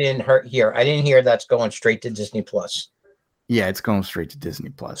didn't hear that's going straight to Disney Plus. Yeah, it's going straight to Disney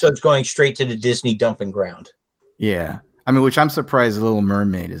Plus. So it's going straight to the Disney dumping ground. Yeah. I mean, which I'm surprised The Little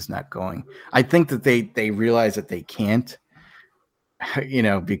Mermaid is not going. I think that they realize that they can't,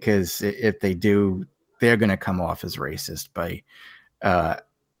 because if they do, they're going to come off as racist by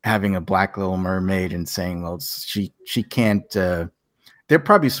having a black Little Mermaid and saying, well, she can't they're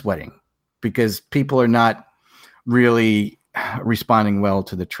probably sweating because people are not really responding well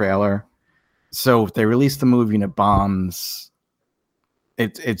to the trailer. So if they release the movie and it bombs,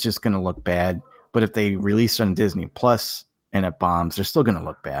 it's just going to look bad. But if they release it on Disney Plus and it bombs, they're still going to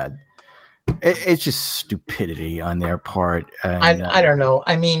look bad. It's just stupidity on their part. And, I don't know.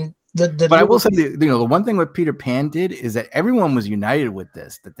 I mean, but I will say, the one thing what Peter Pan did is that everyone was united with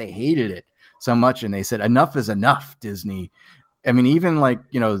this, that they hated it so much. And they said, enough is enough, Disney. I mean, even like,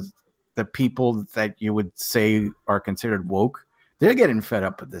 the people that you would say are considered woke, they're getting fed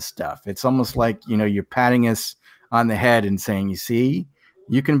up with this stuff. It's almost like, you're patting us on the head and saying, you see,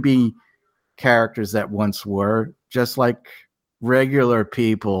 you can be characters that once were just like regular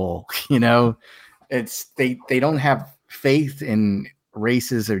people, it's they don't have faith in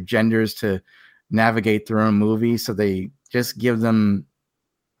races or genders to navigate their own movie. So they just give them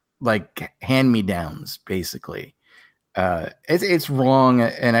like hand-me-downs, basically. It's wrong.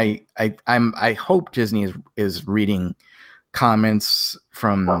 And I hope Disney is reading comments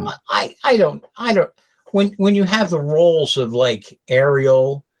from, I don't, when you have the roles of like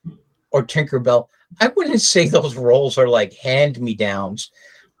Ariel or Tinkerbell, I wouldn't say those roles are like hand-me-downs,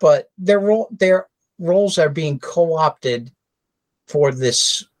 but their roles are being co-opted for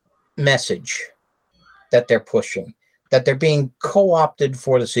this message that they're pushing, that they're being co-opted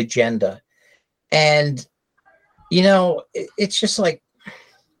for this agenda. And, it's just like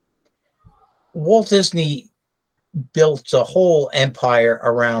Walt Disney built a whole empire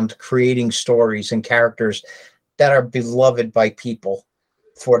around creating stories and characters that are beloved by people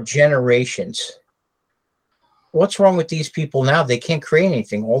for generations. What's wrong with these people now? They can't create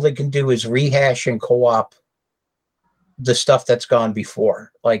anything. All they can do is rehash and co-op the stuff that's gone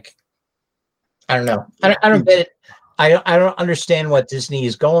before. Like, I don't know. I don't get it. I don't understand what Disney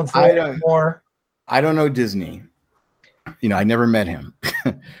is going for anymore. I don't know Disney. I never met him,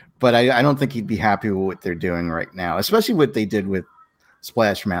 but I don't think he'd be happy with what they're doing right now, especially what they did with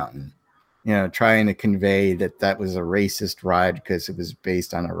Splash Mountain. Trying to convey that was a racist ride because it was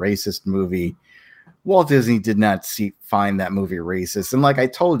based on a racist movie. Walt Disney did not find that movie racist. And like I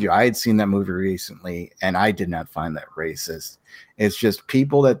told you, I had seen that movie recently, and I did not find that racist. It's just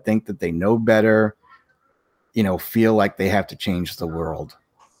people that think that they know better, feel like they have to change the world.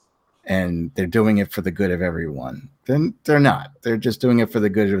 And they're doing it for the good of everyone. Then they're not. They're just doing it for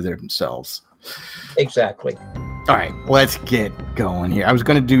the good of themselves. Exactly. All right, let's get going here. I was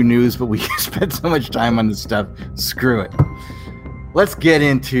going to do news, but we spent so much time on this stuff. Screw it. Let's get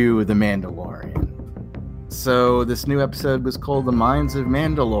into The Mandalorian. So this new episode was called The Mines of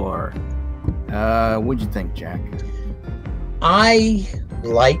Mandalore. What'd you think, Jack? I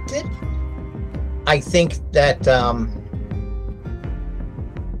liked it. I think that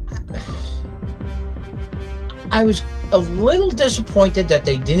I was a little disappointed that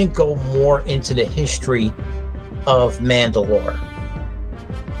they didn't go more into the history of Mandalore.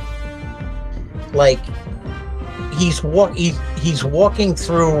 Like, he's walking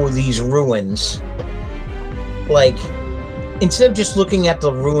through these ruins. Like, instead of just looking at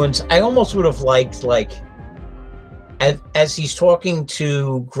the ruins, I almost would have liked, like, as he's talking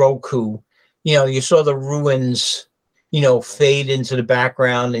to Grogu, you saw the ruins, fade into the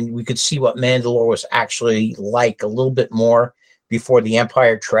background, and we could see what Mandalore was actually like a little bit more before the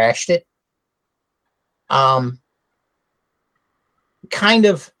Empire trashed it. Kind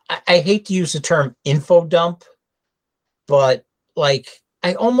of, I hate to use the term info dump, but like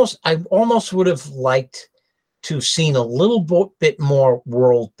I almost would have liked to have seen a little bit more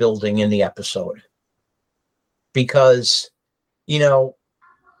world building in the episode, because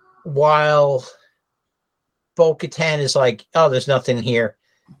while Bo-Katan is like, oh, there's nothing here,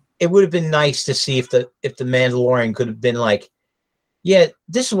 it would have been nice to see if the Mandalorian could have been like, yeah,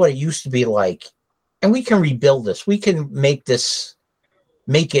 this is what it used to be like, and we can rebuild this. We can make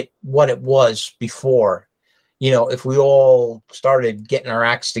it what it was before, if we all started getting our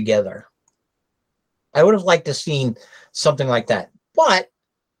acts together. I would have liked to seen something like that, but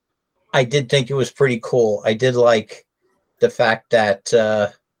I did think it was pretty cool. I did like the fact that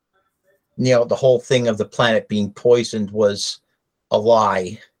the whole thing of the planet being poisoned was a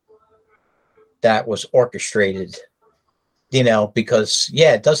lie that was orchestrated, because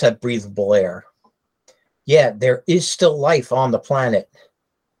it does have breathable air. Yeah, there is still life on the planet.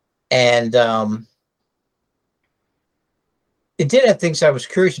 And it did have things I was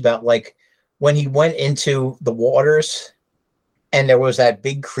curious about, like when he went into the waters and there was that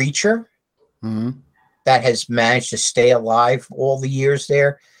big creature that has managed to stay alive all the years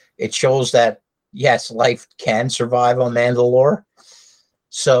there. It shows that, yes, life can survive on Mandalore.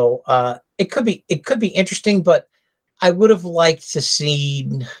 So it could be interesting, but I would have liked to see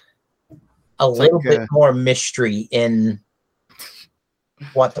a It's little like bit more mystery in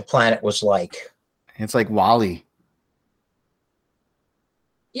what the planet was like. it's like Wally.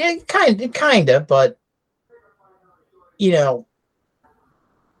 Yeah, kind of, but you know,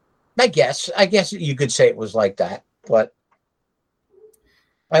 I guess you could say it was like that. But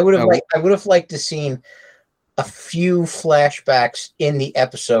I would have liked to seen a few flashbacks in the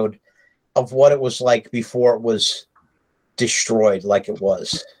episode of what it was like before it was destroyed, like it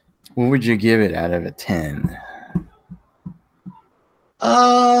was. What would you give it out of a 10?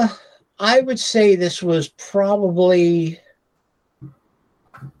 I would say this was probably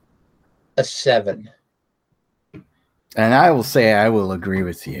a 7. And I will say I will agree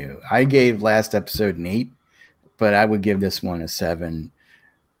with you. I gave last episode an 8, but I would give this one a 7.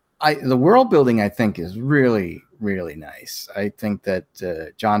 The world building, I think, is really, really nice. I think that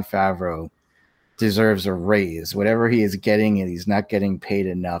Jon Favreau deserves a raise. Whatever he is getting, and he's not getting paid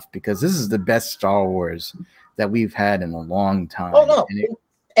enough, because this is the best Star Wars that we've had in a long time. Oh, no.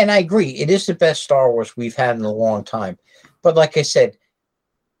 And I agree. It is the best Star Wars we've had in a long time. But like I said,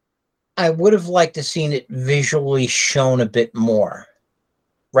 I would have liked to seen it visually shown a bit more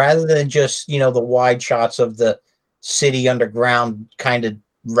rather than just, the wide shots of the city underground kind of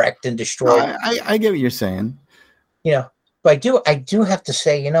wrecked and destroyed. No, I get what you're saying. But I do have to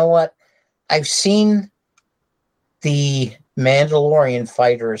say, you know what? I've seen the Mandalorian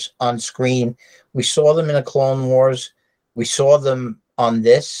fighters on screen. We saw them in the Clone Wars. We saw them on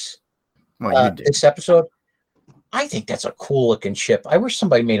this episode. I think that's a cool looking ship. I wish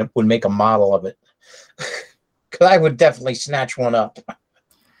somebody would make a model of it, because I would definitely snatch one up.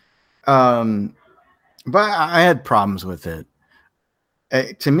 But I had problems with it.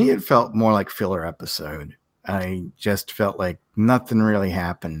 To me, it felt more like filler episode. I just felt like nothing really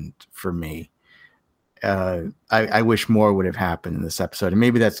happened for me. I wish more would have happened in this episode, and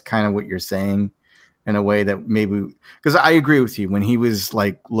maybe that's kind of what you're saying, in a way that maybe, because I agree with you when he was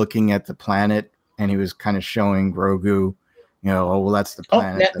like looking at the planet. And he was kind of showing Grogu, oh, well, that's the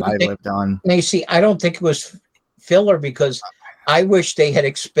planet that I lived on. Now, you see, I don't think it was filler, because I wish they had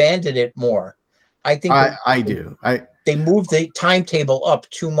expanded it more. I think I do. They moved the timetable up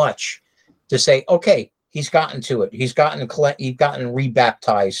too much to say, okay, he's gotten to it. He's gotten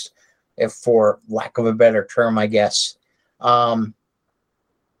rebaptized, if for lack of a better term, I guess. That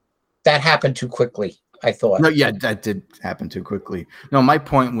happened too quickly, I thought. No, yeah, that did happen too quickly. No, my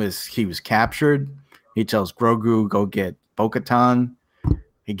point was he was captured. He tells Grogu, go get Bo-Katan.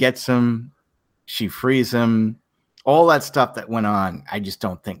 He gets him. She frees him. All that stuff that went on, I just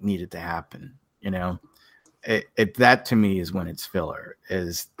don't think needed to happen. That to me is when it's filler.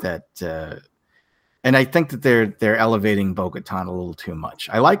 Is that, and I think that they're elevating Bo-Katan a little too much.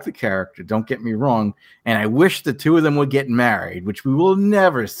 I like the character, don't get me wrong, and I wish the two of them would get married, which we will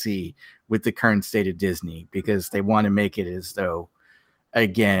never see with the current state of Disney, because they want to make it as though,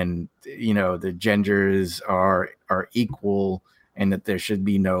 again, the genders are equal, and that there should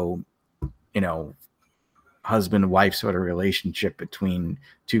be no, husband and wife sort of relationship between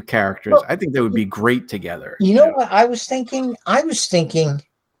two characters. Well, I think that would be great together. You know what I was thinking? I was thinking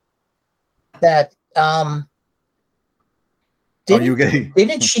that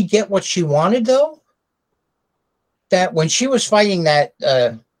didn't she get what she wanted, though? That when she was fighting that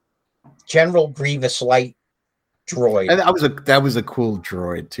General Grievous light droid. And that was a cool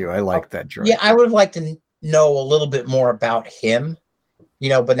droid too. I like that droid. Yeah, I would have liked to know a little bit more about him.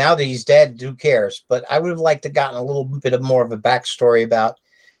 But now that he's dead, who cares? But I would have liked to gotten a little bit of more of a backstory about,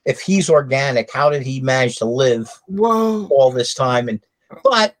 if he's organic, how did he manage to live all this time?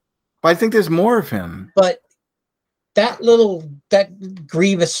 But I think there's more of him. But that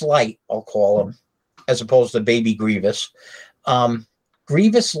Grievous light, I'll call him, as opposed to Baby Grievous,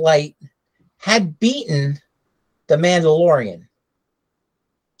 Grievous light had beaten the Mandalorian.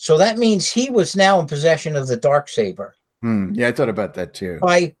 So that means he was now in possession of the Darksaber. Yeah, I thought about that too.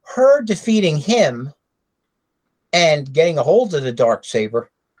 By her defeating him and getting a hold of the Darksaber,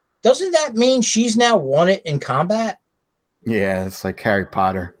 doesn't that mean she's now won it in combat? Yeah, it's like Harry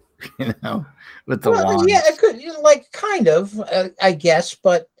Potter, with the wand. Yeah, it could, kind of, I guess,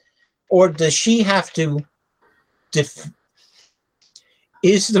 but, or does she have to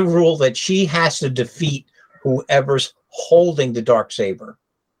is the rule that she has to defeat whoever's holding the Darksaber?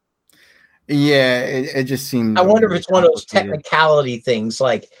 Yeah, it just seems. I wonder if it's one of those technicality things,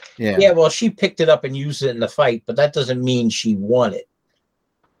 like, well, she picked it up and used it in the fight, but that doesn't mean she won it.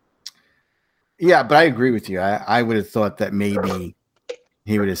 Yeah, but I agree with you. I would have thought that maybe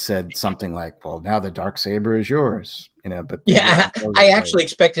he would have said something like, "Well, now the Darksaber is yours," But I actually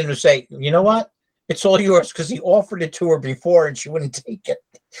expected him to say, "You know what? It's all yours, because he offered it to her before and she wouldn't take it.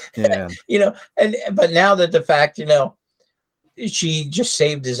 Yeah. But now that the fact, she just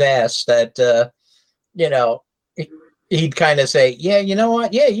saved his ass, that he'd kind of say, yeah, you know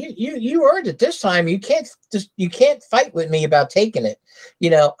what? Yeah, you earned it this time. You can't fight with me about taking it.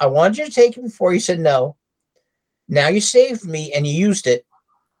 I wanted you to take it before. You said no. Now you saved me and you used it.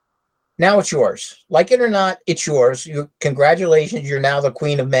 Now it's yours. Like it or not, it's yours. Congratulations, you're now the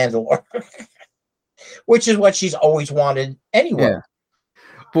Queen of Mandalore. Which is what she's always wanted anyway. Yeah.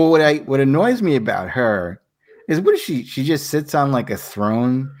 But what annoys me about her is, what is she? She just sits on like a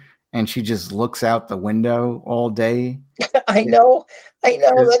throne and she just looks out the window all day. I know.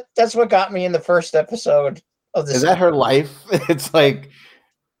 That's what got me in the first episode of this. Is that her life? It's like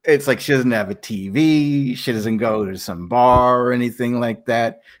she doesn't have a TV. She doesn't go to some bar or anything like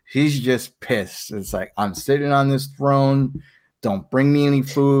that. She's just pissed. It's like, I'm sitting on this throne. Don't bring me any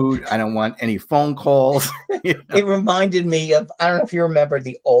food. I don't want any phone calls. It reminded me of, I don't know if you remember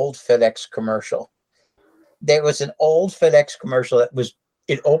the old FedEx commercial. There was an old FedEx commercial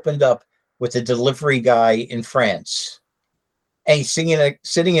it opened up with a delivery guy in France. And he's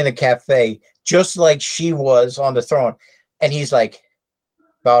sitting in a cafe, just like she was on the throne. And he's like,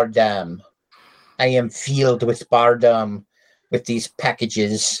 Bardam, I am filled with Bardam with these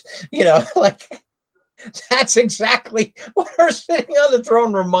packages. Like, that's exactly what her sitting on the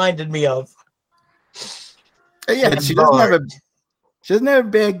throne reminded me of. Yeah, she doesn't have a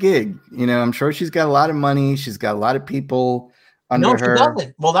bad gig. I'm sure she's got a lot of money. She's got a lot of people under her. No, she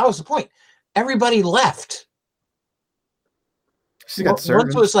doesn't. Well, that was the point. Everybody left. She's got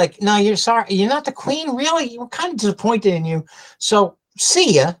servants. Once was like, no, you're sorry. You're not the queen, really? We're kind of disappointed in you. So,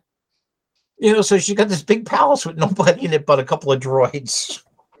 see ya. So she got this big palace with nobody in it but a couple of droids.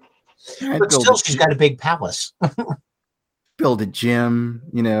 But still, she's got a big palace. Build a gym,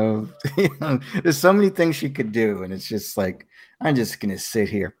 There's so many things she could do, and it's just like, I'm just gonna sit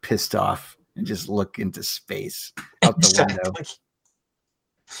here pissed off and just look into space out the window.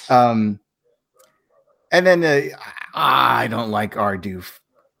 And then I don't like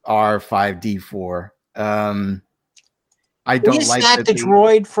R5D4. I don't like that the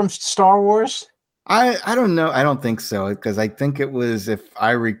droid from Star Wars. I don't know. I don't think so, because I think it was, if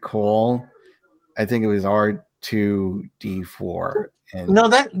I recall, I think it was R2D4. No,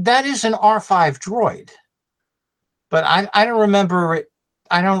 that is an R5 droid, but I don't remember it.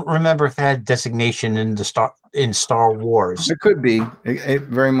 I don't remember if it had designation in Star Wars. It could be. It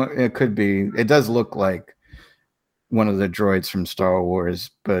very much. It could be. It does look like one of the droids from Star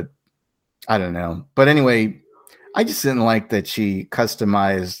Wars, but I don't know. But anyway, I just didn't like that she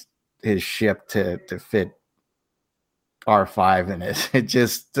customized his ship to fit R5 in it. It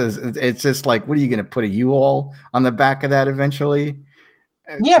just does. It's just like, what are you going to put a U-Haul on the back of that eventually?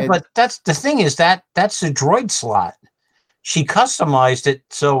 Yeah, but that's the thing, is that's a droid slot. She customized it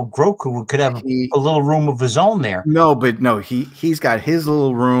so Grogu could have a little room of his own there. No, he's got his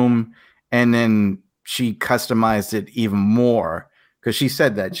little room, and then she customized it even more, because she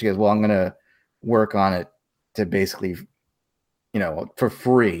said that. She goes, well, I'm going to work on it to basically, for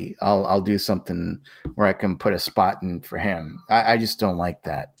free. I'll do something where I can put a spot in for him. I just don't like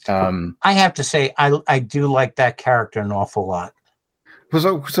that. I have to say, I do like that character an awful lot.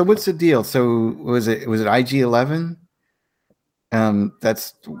 So what's the deal? So was it IG-11?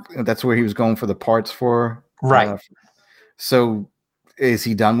 That's where he was going for the parts for, right? So is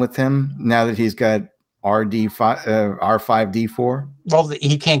he done with him now that he's got R5D4? Well,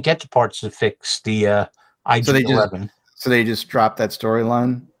 he can't get the parts to fix the IG-11. So they just dropped that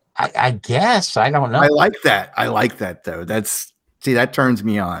storyline. I guess, I don't know. I like that though. That turns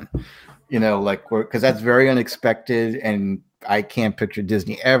me on. Because that's very unexpected, and I can't picture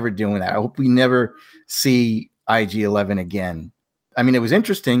Disney ever doing that. I hope we never see IG-11 again. I mean, it was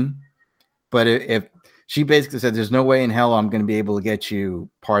interesting, but if she basically said, there's no way in hell I'm going to be able to get you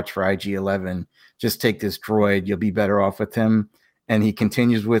parts for IG-11, just take this droid, you'll be better off with him, and he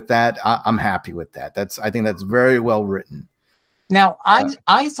continues with that, I'm happy with that. I think that's very well written. Now,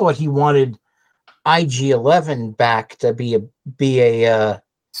 I thought he wanted IG-11 back to be a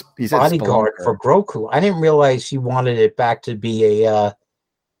bodyguard for Grogu. I didn't realize he wanted it back to be a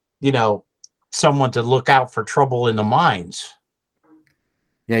someone to look out for trouble in the mines.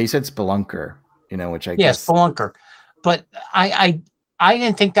 Yeah, he said Spelunker, which I guess. Yeah, Spelunker. But I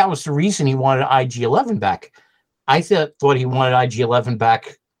didn't think that was the reason he wanted IG-11 back. I thought he wanted IG-11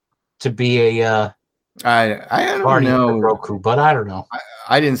 back to be a I don't know, Grogu, but I don't know.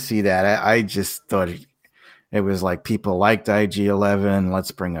 I didn't see that. I just thought it was like people liked IG-11.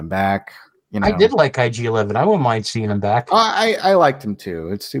 Let's bring him back. I did like IG-11. I wouldn't mind seeing him back. I liked him too.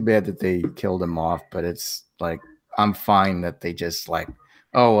 It's too bad that they killed him off, but it's like I'm fine that they just like,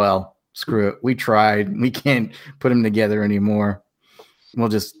 oh well, screw it. We tried. We can't put him together anymore. We'll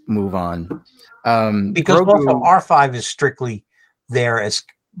just move on. Because Grogu, also R5 is strictly there as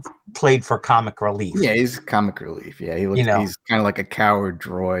played for comic relief. Yeah, he's comic relief. Yeah, he's kind of like a coward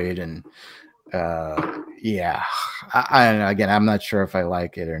droid, and yeah. Again, I'm not sure if I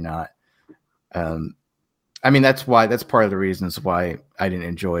like it or not. I mean, that's part of the reasons why I didn't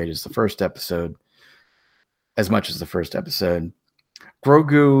enjoy it is the first episode as much as the first episode.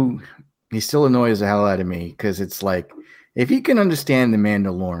 Grogu, he still annoys the hell out of me because it's like, if he can understand the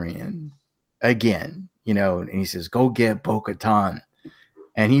Mandalorian again, and he says, go get Bo-Katan,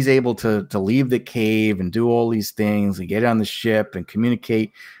 and he's able to leave the cave and do all these things and get on the ship and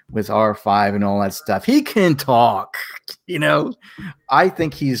communicate with R5 and all that stuff. He can talk, I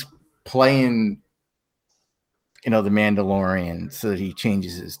think he's playing, the Mandalorian so that he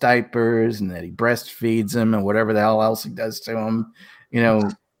changes his diapers and that he breastfeeds him and whatever the hell else he does to him,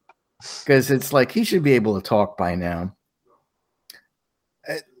 because it's like he should be able to talk by now.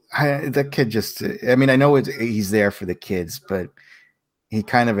 That kid I know he's there for the kids, but he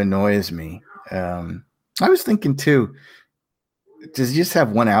kind of annoys me. I was thinking too, does he just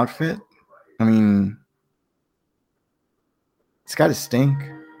have one outfit? I mean, it's got to stink.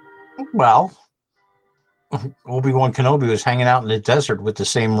 Well, Obi-Wan Kenobi was hanging out in the desert with the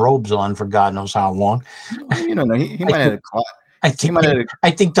same robes on for God knows how long. You don't know. He might have I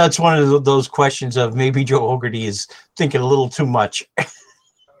think that's one of those questions of maybe Joe Ogerty is thinking a little too much.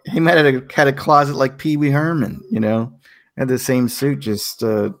 He might have had a closet like Pee Wee Herman, had the same suit, just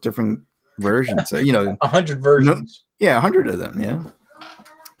different versions. 100 versions. 100 of them.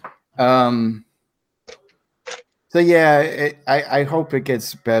 Yeah. So yeah, I hope it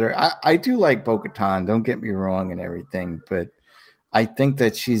gets better. I do like Bo-Katan, don't get me wrong and everything, but I think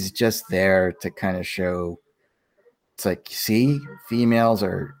that she's just there to kind of show, it's like, see, females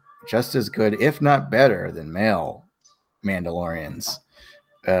are just as good, if not better, than male Mandalorians.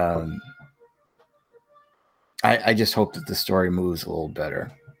 I just hope that the story moves a little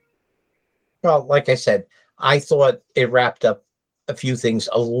better. Well, like I said, I thought it wrapped up a few things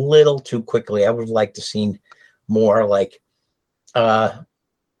a little too quickly. I would like to see more, like the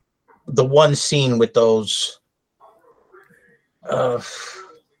one scene with those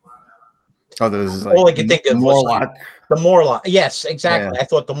those all I can think of was the Morlock. Yes, exactly. Yeah. I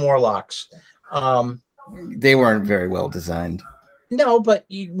thought the Morlocks. They weren't very well designed. No, but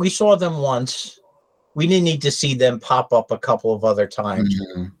we saw them once. We didn't need to see them pop up a couple of other times.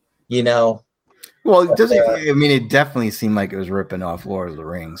 Mm-hmm. Well, it doesn't. It definitely seemed like it was ripping off Lord of the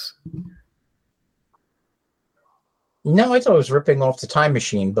Rings. No, I thought it was ripping off the Time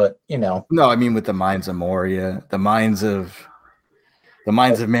Machine, but No, I mean with the Mines of Moria, the Mines of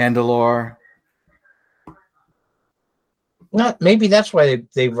Mandalore. Not maybe that's why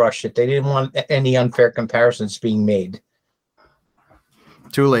they rushed it. They didn't want any unfair comparisons being made.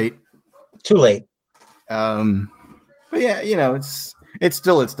 Too late. But yeah, it's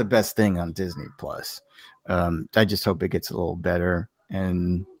the best thing on Disney Plus. I just hope it gets a little better,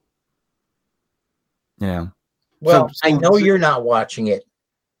 and Well, I know you're not watching it,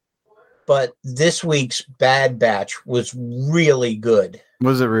 but this week's Bad Batch was really good.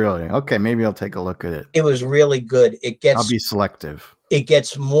 Was it really? Okay, maybe I'll take a look at it. It was really good. I'll be selective. It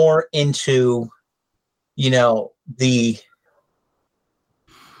gets more into, the.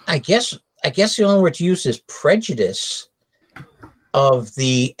 I guess the only word to use is prejudice of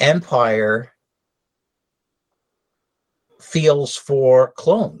the Empire feels for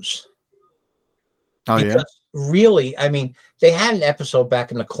clones. Oh, because really, they had an episode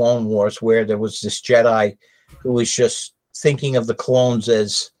back in the Clone Wars where there was this Jedi who was just thinking of the clones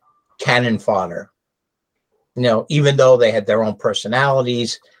as cannon fodder. Even though they had their own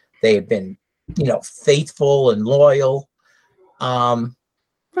personalities, they had been, faithful and loyal.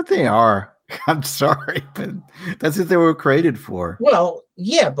 But they are. I'm sorry, but that's what they were created for. Well,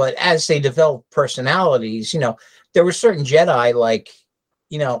 yeah, but as they develop personalities, there were certain Jedi, like,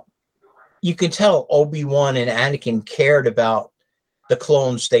 you can tell Obi-Wan and Anakin cared about the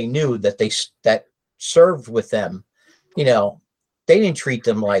clones they knew that served with them. They didn't treat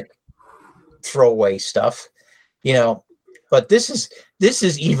them like throwaway stuff, but this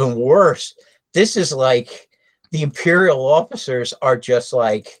is even worse. This is like the Imperial officers are just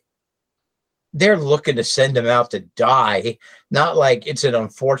like, they're looking to send them out to die, not like it's an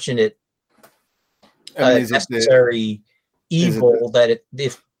unfortunate necessary evil that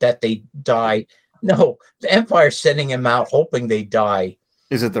they die. No, the Empire's sending them out hoping they die.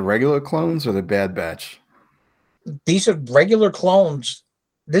 Is it the regular clones or the Bad Batch? These are regular clones.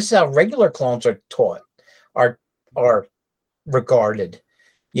 This is how regular clones are taught, are regarded.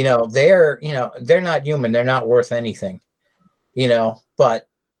 They're not human. They're not worth anything. But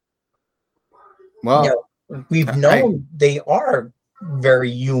well, we've known they are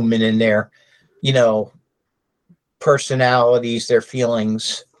very human in their, personalities, their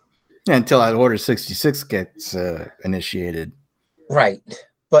feelings. Until that Order 66 gets initiated. Right.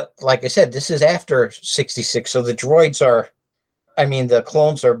 But like I said, this is after 66. So the the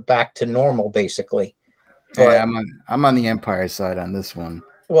clones are back to normal, basically. But, yeah, I'm on the Empire side on this one.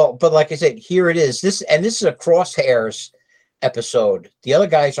 Well, but like I said, here it is. This is a Crosshairs episode. The other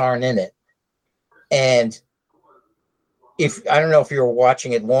guys aren't in it. And I don't know if you were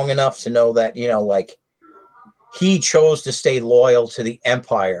watching it long enough to know that, he chose to stay loyal to the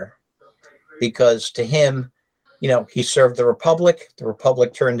Empire because to him, he served the Republic. The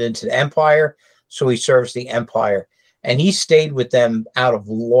Republic turned into the Empire, so he serves the Empire. And he stayed with them out of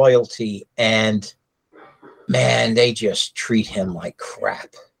loyalty, and man, they just treat him like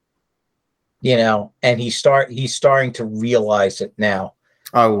crap. And he's starting to realize it now.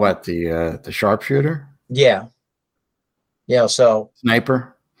 Oh, what, the sharpshooter? Yeah. So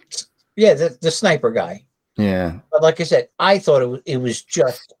sniper? Yeah, the sniper guy. Yeah. But like I said, I thought it was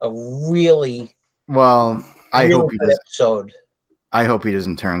just a really I hope he does. Episode. I hope he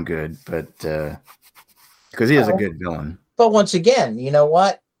doesn't turn good, but because he is a good villain. But once again, you know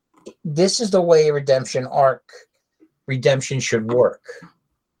what? This is the way a redemption should work.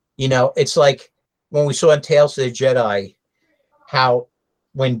 It's like when we saw in Tales of the Jedi, how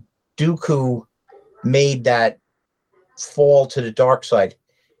when Dooku made that fall to the dark side,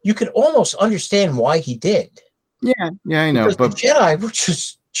 you could almost understand why he did. Yeah, I know. Because the Jedi were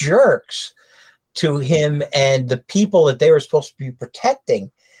just jerks to him and the people that they were supposed to be protecting,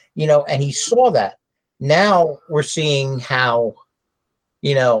 and he saw that. Now we're seeing how,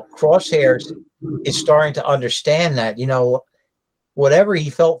 Crosshairs is starting to understand that, whatever he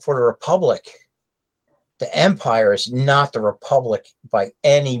felt for the Republic, the Empire is not the Republic by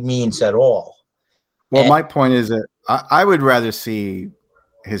any means at all. Well, my point is that I would rather see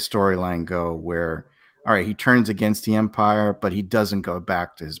his storyline go where, all right, he turns against the Empire, but he doesn't go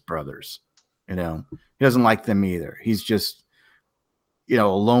back to his brothers. He doesn't like them either. He's just, a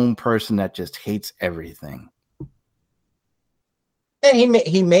lone person that just hates everything. And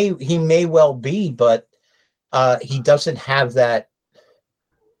he may well be, but he doesn't have that.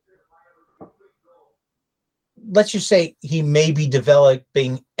 Let's just say he may be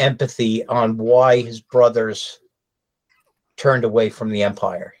developing empathy on why his brothers turned away from the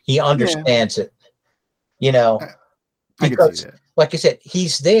Empire. He understands it, because, like I said,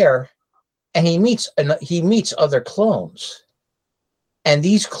 he's there, and he meets other clones, and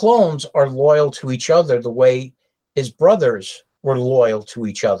these clones are loyal to each other the way his brothers were loyal to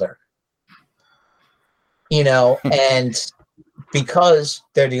each other. And because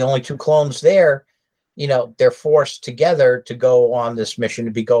they're the only two clones there, they're forced together to go on this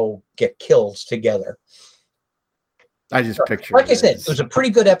mission to go get kills together. I just picture like I said, it was a pretty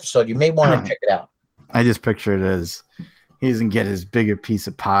good episode. You may want to check it out. I just picture it as he doesn't get as big a piece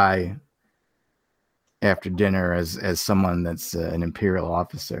of pie after dinner as someone that's an Imperial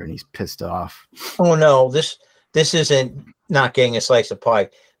officer, and he's pissed off. Oh no, this isn't not getting a slice of pie.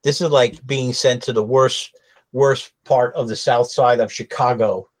 This is like being sent to the worst part of the south side of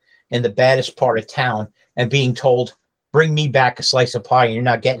Chicago in the baddest part of town and being told, bring me back a slice of pie, and you're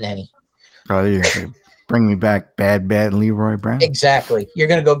not getting any. Oh, you're bring me back bad Leroy Brown? Exactly. You're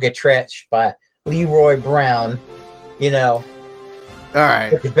going to go get trashed by Leroy Brown, All right.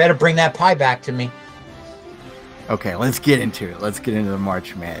 But you better bring that pie back to me. Okay, let's get into it. Let's get into the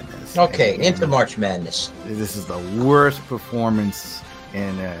March Madness. Okay, into March Madness. This is the worst performance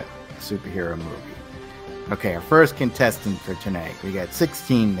in a superhero movie. Okay, our first contestant for tonight. We got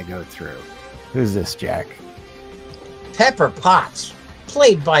 16 to go through. Who's this, Jack? Pepper Potts,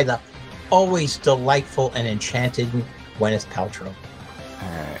 played by the always delightful and enchanted Gwyneth Paltrow. All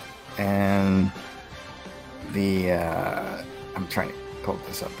right, and I'm trying to pull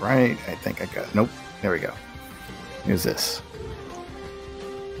this up right. I think I got it. Nope. There we go. Who's this?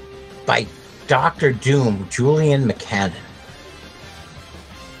 By Dr. Doom, Julian McCannon.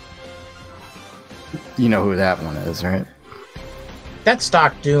 You know who that one is, right? That's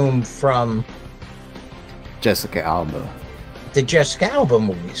Doc Doom from Jessica Alba. The Jessica Alba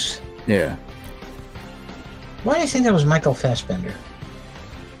movies. Yeah. Why do you think that was Michael Fassbender?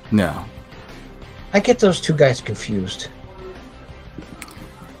 No. I get those two guys confused.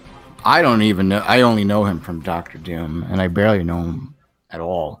 I don't even know. I only know him from Dr. Doom, and I barely know him at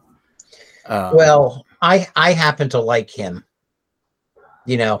all. Well, I happen to like him,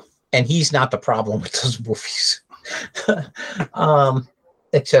 and he's not the problem with those movies.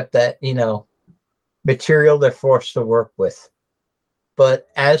 Except that, material they're forced to work with. But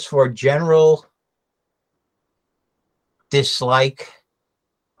as for general dislike,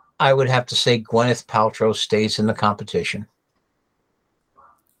 I would have to say Gwyneth Paltrow stays in the competition.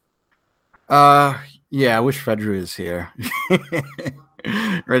 Yeah, I wish Frederick was here.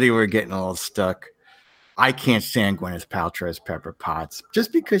 Really, we're getting all stuck. I can't stand Gwyneth Paltrow as Pepper Potts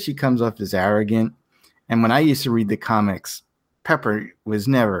just because she comes off as arrogant. And when I used to read the comics, Pepper was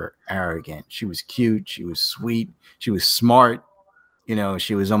never arrogant. She was cute. She was sweet. She was smart.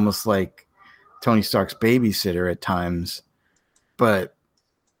 She was almost like Tony Stark's babysitter at times. But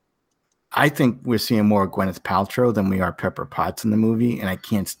I think we're seeing more Gwyneth Paltrow than we are Pepper Potts in the movie, and I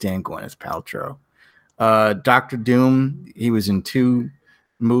can't stand Gwyneth Paltrow. Doctor Doom, he was in 2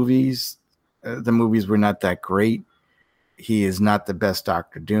 movies. The movies were not that great. He is not the best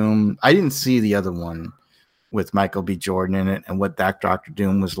Doctor Doom. I didn't see the other one with Michael B. Jordan in it and what that Doctor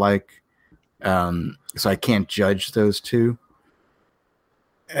Doom was like. So I can't judge those 2.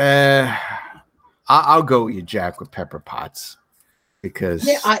 I'll go with you, Jack, with Pepper Potts. Because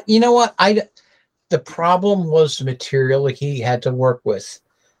you know what? The problem was the material he had to work with.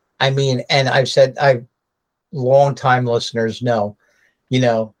 I mean, and I've said, long-time listeners know,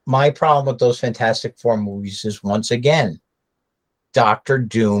 my problem with those Fantastic Four movies is, once again, Doctor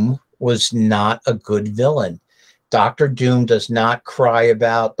Doom was not a good villain. Dr. Doom does not cry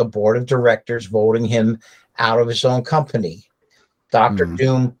about the board of directors voting him out of his own company. Dr.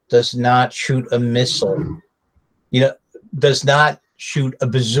 Doom does not shoot a missile, does not shoot a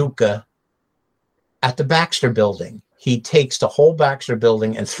bazooka at the Baxter Building. He takes the whole Baxter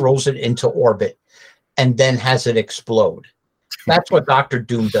Building and throws it into orbit and then has it explode. That's what Dr.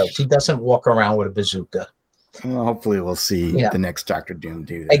 Doom does. He doesn't walk around with a bazooka. Well, hopefully we'll see the next Dr. Doom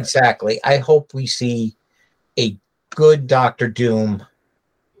do that. Exactly. I hope we see a good Dr. Doom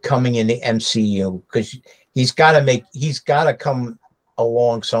coming in the MCU, because he's got to come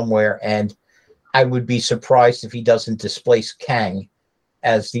along somewhere, and I would be surprised if he doesn't displace Kang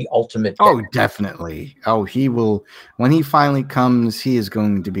as the ultimate. Oh, definitely. Oh, he will. When he finally comes, he is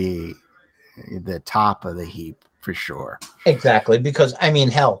going to be the top of the heap for sure. Exactly. Because, I mean,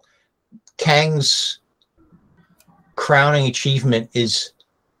 hell, Kang's crowning achievement is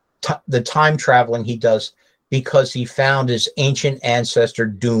the time traveling he does, because he found his ancient ancestor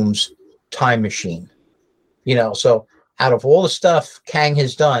Doom's time machine. So out of all the stuff Kang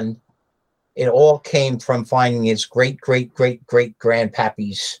has done, it all came from finding his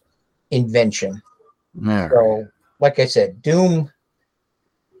great-great-great-great-grandpappy's invention. Yeah. So, like I said, Doom,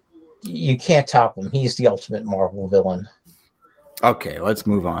 you can't top him. He's the ultimate Marvel villain. Okay, let's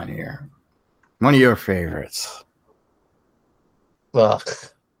move on here. One of your favorites. Ugh,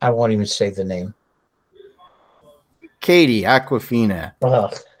 I won't even say the name. Katie Awkwafina.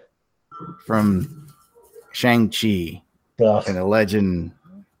 Ugh. From Shang-Chi. Ugh. And the Legend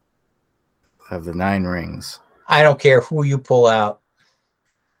of the Nine Rings. I don't care who you pull out.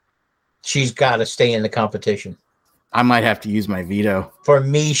 She's got to stay in the competition. I might have to use my veto. For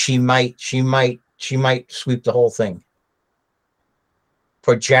me, she might sweep the whole thing.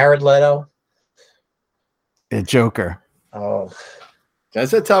 For Jared Leto, the Joker. Oh,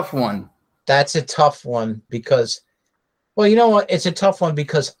 that's a tough one. That's a tough one because, well, you know what? It's a tough one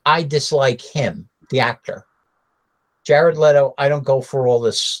because I dislike him, the actor. Jared Leto, I don't go for all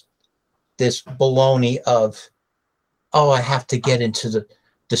this baloney of, I have to get into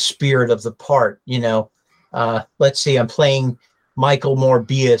the spirit of the part, Let's see, I'm playing Michael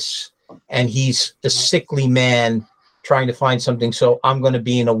Morbius, and he's a sickly man trying to find something, so I'm going to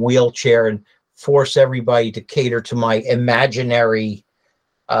be in a wheelchair and force everybody to cater to my imaginary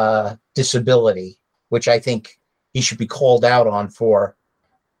disability, which I think he should be called out on for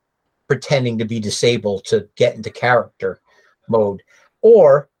pretending to be disabled to get into character mode,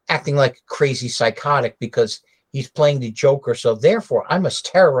 or acting like a crazy psychotic because he's playing the Joker, so therefore I must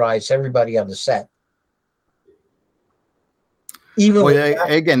terrorize everybody on the set. Even with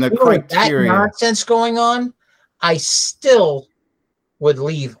that nonsense going on, I still would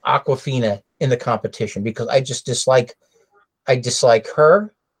leave Awkwafina in the competition because I dislike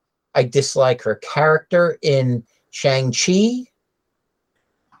her. I dislike her character in Shang-Chi.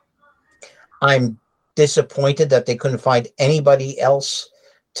 I'm disappointed that they couldn't find anybody else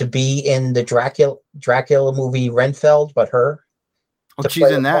to be in the Dracula movie Renfield but her. Oh,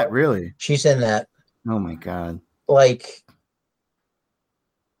 she's in that, really? She's in that. Oh my God.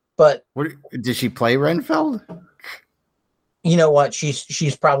 But did she play Renfield? you know what?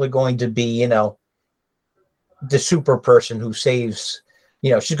 She's probably going to be, the super person who saves.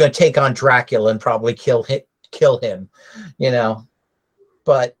 She's going to take on Dracula and probably kill him.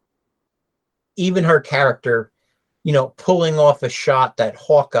 But even her character, pulling off a shot that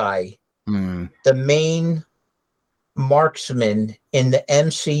Hawkeye, the main marksman in the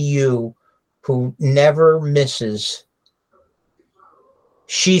MCU who never misses,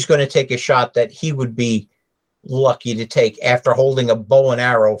 she's going to take a shot that he would be lucky to take after holding a bow and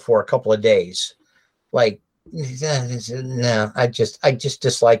arrow for a couple of days. Like, no, I just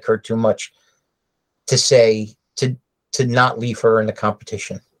dislike her too much to not leave her in the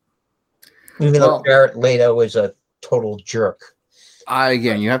competition. Even though Jared Leto is a total jerk.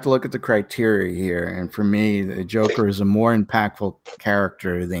 Again, you have to look at the criteria here. And for me, the Joker is a more impactful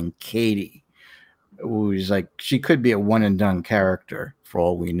character than Katie, who's like, she could be a one and done character for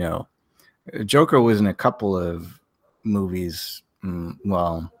all we know. Joker was in a couple of movies.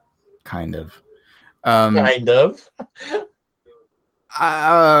 Well, kind of. Kind of.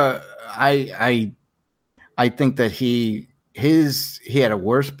 I think that he had a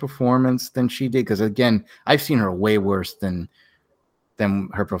worse performance than she did, because again, I've seen her way worse than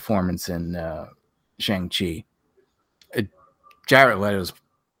her performance in Shang-Chi. Jared Leto's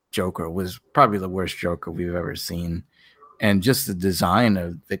Joker was probably the worst Joker we've ever seen, and just the design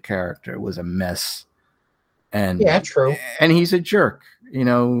of the character was a mess. And yeah, true. And he's a jerk.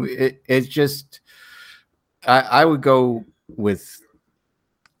 It's just I would go with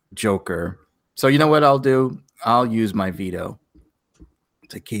Joker. So you know what I'll do? I'll use my veto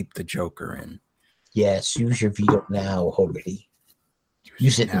to keep the Joker in. Yes, use your veto now, Hogarty.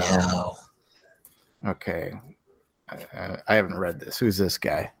 Use it now. Okay. I haven't read this. Who's this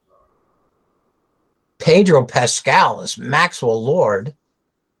guy? Pedro Pascal is Maxwell Lord.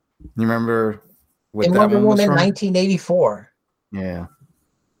 You remember what in that Wonder one was Woman from? 1984. Yeah.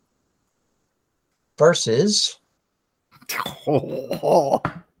 Versus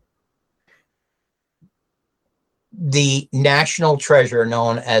the national treasure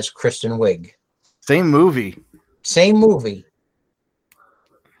known as Kristen Wiig. Same movie. Same movie.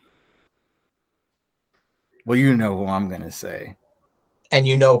 Well, you know who I'm going to say. And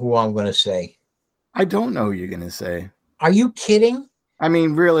you know who I'm going to say. I don't know who you're going to say. Are you kidding? I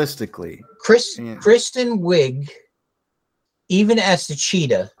mean, realistically. Kristen Wiig, even as the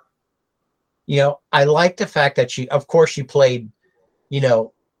cheetah, I like the fact that she played,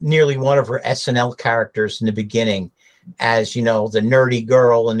 nearly one of her SNL characters in the beginning as, the nerdy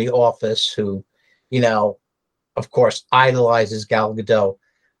girl in the office who, of course, idolizes Gal Gadot.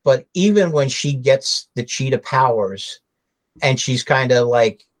 But even when she gets the cheetah powers and she's kind of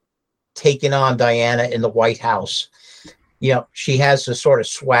like taking on Diana in the White House, she has a sort of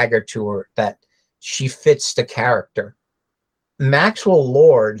swagger to her that she fits the character. Maxwell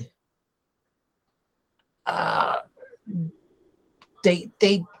Lord,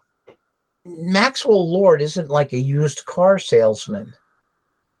 Maxwell Lord isn't like a used car salesman.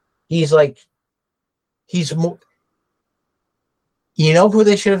 He's more. You know who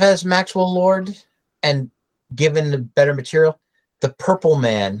they should have as Maxwell Lord and given the better material? The Purple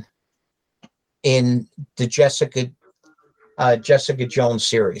Man in the Jessica Jones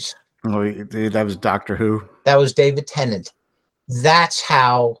series. Oh, that was Doctor Who. That was David Tennant. That's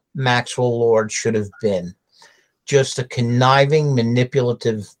how Maxwell Lord should have been. Just a conniving,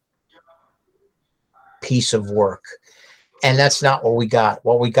 manipulative piece of work. And that's not what we got.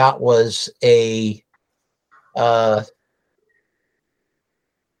 What we got was a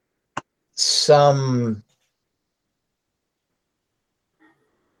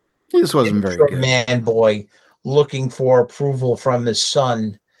this wasn't very good. Man boy looking for approval from his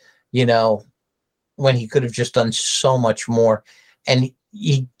son, when he could have just done so much more. And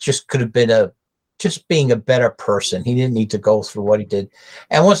he just could have been being a better person. He didn't need to go through what he did.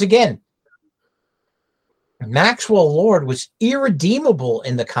 And once again, Maxwell Lord was irredeemable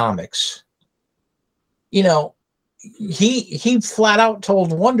in the comics. He flat out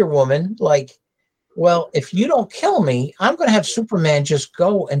told Wonder Woman, like, well, if you don't kill me, I'm going to have Superman just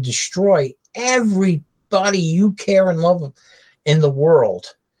go and destroy everybody you care and love in the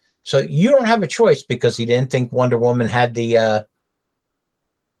world. So you don't have a choice, because he didn't think Wonder Woman had the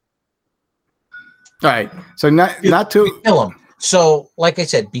all right. So not to kill him. So, like I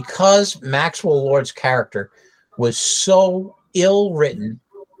said, because Maxwell Lord's character was so ill written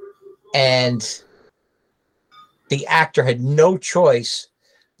and the actor had no choice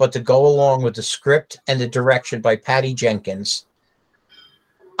but to go along with the script and the direction by Patty Jenkins,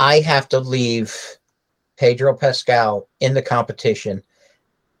 I have to leave Pedro Pascal in the competition,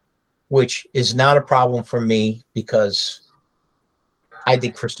 which is not a problem for me because I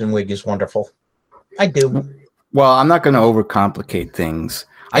think Kristen Wiig is wonderful. I do. Well, I'm not going to overcomplicate things.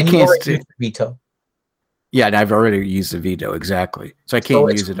 And I can't. use veto. Yeah, and I've already used the veto exactly, so I can't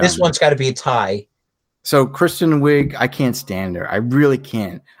use it. This one's got to be a tie. So Kristen Wiig, I can't stand her. I really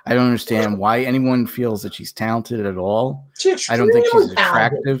can't. I don't understand why anyone feels that she's talented at all. I don't think she's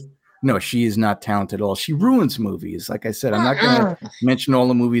attractive. No, she is not talented at all. She ruins movies. Like I said, I'm not going to mention all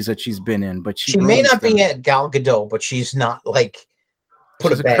the movies that she's been in, but she may not be at Gal Gadot, but she's not like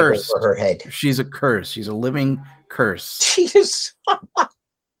put a bag over her head. She's a curse. She's a living curse. She is.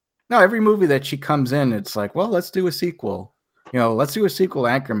 No, every movie that she comes in, it's like, well, let's do a sequel. You know, let's do a sequel to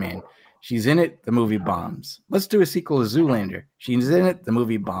Anchorman. She's in it, the movie bombs. Let's do a sequel to Zoolander. She's in it, the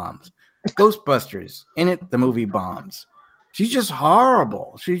movie bombs. Ghostbusters, in it, the movie bombs. She's just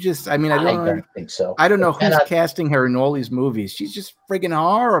horrible. She's just, I mean, I don't think so. I don't know who's casting her in all these movies. She's just friggin'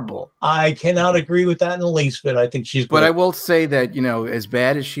 horrible. I cannot agree with that in the least, but I think she's good. But I will say that, you know, as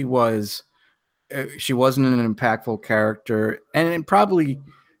bad as she wasn't an impactful character, and probably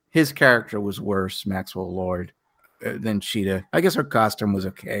his character was worse, Maxwell Lord, than Cheetah. I guess her costume was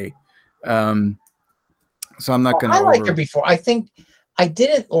okay. So I'm not going to. I liked her before. I think I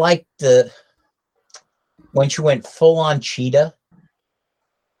didn't like when she went full on Cheetah.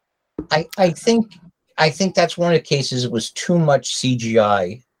 I think that's one of the cases. It was too much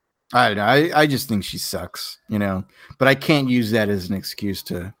CGI. I don't know. I just think she sucks, you know. But I can't use that as an excuse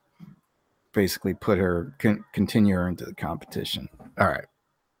to basically put her continue her into the competition. All right.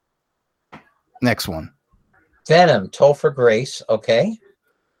 Next one. Venom, Topher Grace. Okay.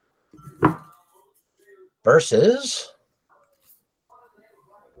 Versus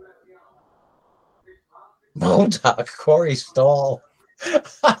MODOK, Corey Stoll.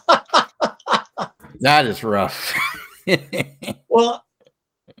 That is rough. Well,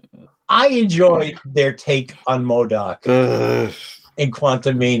 I enjoyed their take on MODOK in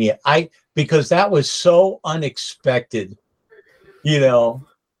Quantumania. Because that was so unexpected, you know,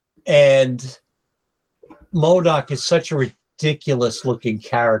 and MODOK is such a ridiculous looking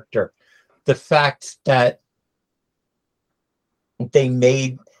character. The fact that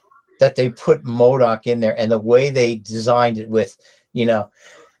they put MODOK in there and the way they designed it with, you know,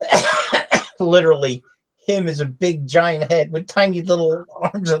 literally him as a big giant head with tiny little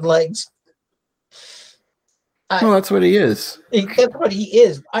arms and legs. Well, that's what he is. That's what he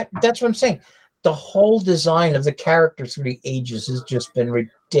is. That's what I'm saying. The whole design of the character through the ages has just been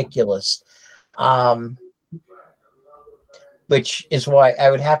ridiculous. Which is why I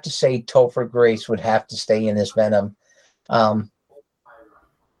would have to say Topher Grace would have to stay in this Venom.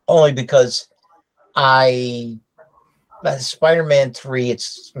 Only because Spider-Man 3,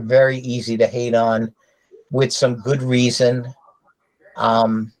 it's very easy to hate on with some good reason.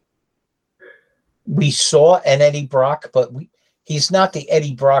 We saw an Eddie Brock, but he's not the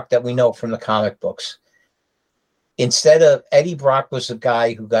Eddie Brock that we know from the comic books. Instead of Eddie Brock was a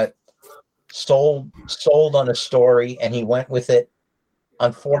guy who got sold on a story and he went with it.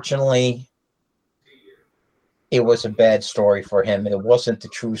 Unfortunately, it was a bad story for him. It wasn't the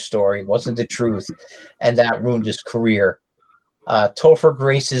true story. It wasn't the truth. And that ruined his career. Topher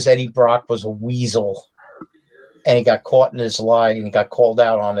Grace's Eddie Brock was a weasel. And he got caught in his lie and he got called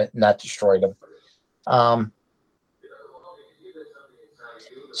out on it, and that destroyed him.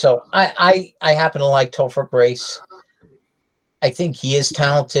 So I happen to like Topher Grace. I think he is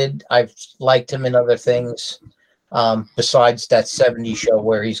talented. I've liked him in other things besides that 70s show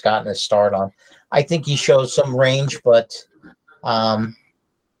where he's gotten his start on. I think he shows some range, but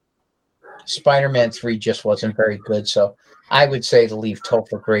Spider-Man 3 just wasn't very good. So I would say to leave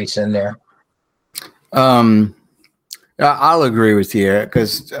Topher Grace in there. I'll agree with you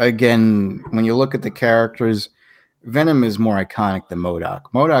because, again, when you look at the characters, Venom is more iconic than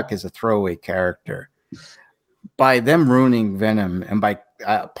MODOK. MODOK is a throwaway character. By them ruining Venom, and by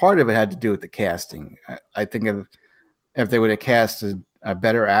part of it had to do with the casting. I think if they would have casted a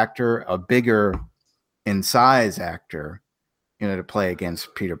better actor, a bigger in size actor, you know, to play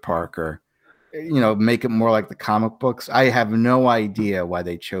against Peter Parker, you know, make it more like the comic books. I have no idea why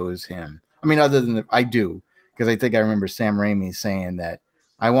they chose him. I mean, other than I do, because I think I remember Sam Raimi saying that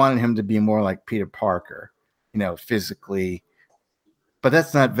I wanted him to be more like Peter Parker, you know, physically. But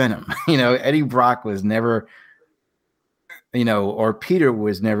that's not Venom. You know, Eddie Brock was never, you know, or Peter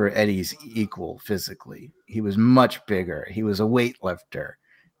was never Eddie's equal physically. He was much bigger. He was a weightlifter,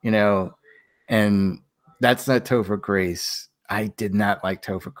 you know, and that's not Topher Grace. I did not like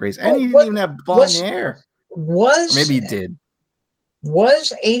Topher Grace. And he didn't even have blonde hair. Or maybe he did.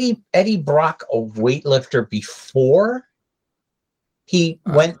 Was Eddie Brock a weightlifter before he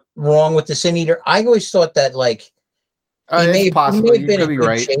went wrong with the Sin Eater? I always thought that, like, It's possible. You could be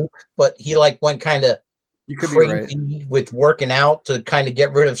right. Shape, but he like went kind of You could be right with working out to kind of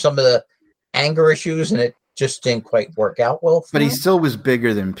get rid of some of the anger issues, and it just didn't quite work out well. But he still was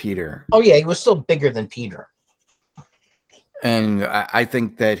bigger than Peter. Oh yeah, he was still bigger than Peter. And I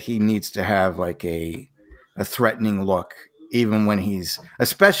think that he needs to have like a threatening look, even when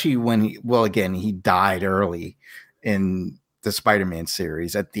especially when he died early in the Spider-Man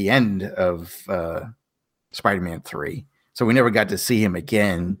series at the end of Spider-Man 3. So we never got to see him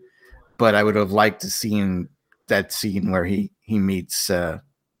again, but I would have liked to see that scene where he meets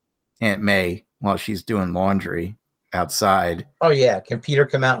Aunt May while she's doing laundry outside. Oh yeah, can Peter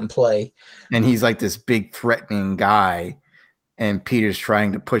come out and play? And he's like this big threatening guy, and Peter's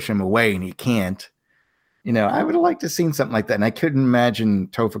trying to push him away, and he can't. I would have liked to have seen something like that, and I couldn't imagine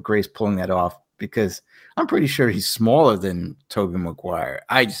Topher Grace pulling that off because I'm pretty sure he's smaller than Tobey Maguire.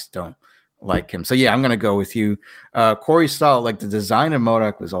 I just don't like him. So yeah, I'm gonna go with you. Corey Stoll, like the design of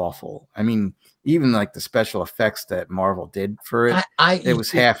MODOK was awful. I mean, even like the special effects that Marvel did for it, it was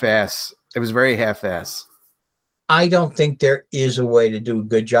half-ass. It was very half-ass. I don't think there is a way to do a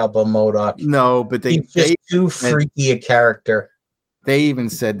good job on MODOK. No, but he's just too freaky a character. They even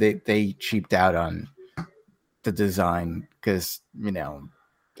said they cheaped out on the design because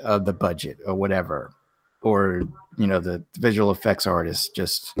of the budget or whatever, or the visual effects artists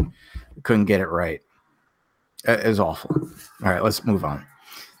just couldn't get it right. It was awful. All right, let's move on.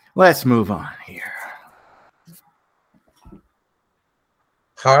 Here.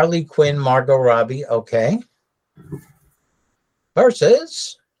 Harley Quinn, Margot Robbie, okay.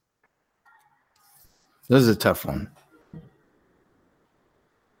 Versus. This is a tough one.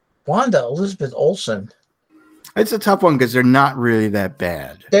 Wanda Elizabeth Olsen. It's a tough one because they're not really that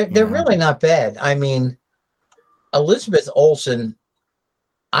bad. They're really not bad. I mean, Elizabeth Olsen,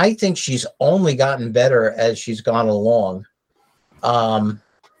 I think she's only gotten better as she's gone along.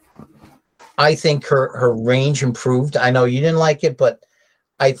 I think her range improved. I know you didn't like it, but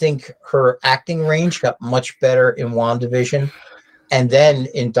I think her acting range got much better in WandaVision. And then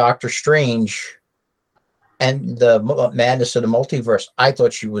in Doctor Strange and the Madness of the Multiverse, I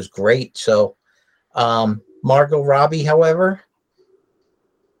thought she was great. So Margot Robbie, however,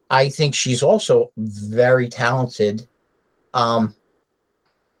 I think she's also very talented. But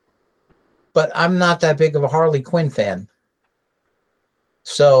I'm not that big of a Harley Quinn fan.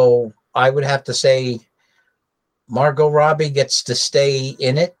 So I would have to say Margot Robbie gets to stay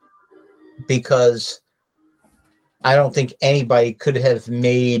in it because I don't think anybody could have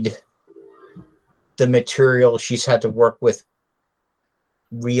made the material she's had to work with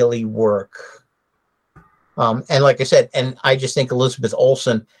really work. And like I said, and I just think Elizabeth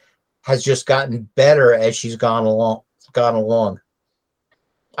Olsen has just gotten better as she's gone along.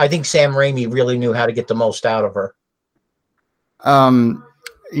 I think Sam Raimi really knew how to get the most out of her.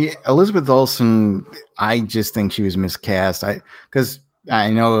 Yeah, Elizabeth Olsen, I just think she was miscast. Because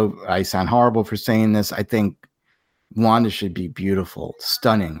I know I sound horrible for saying this. I think Wanda should be beautiful,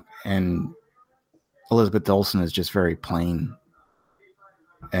 stunning, and Elizabeth Olsen is just very plain.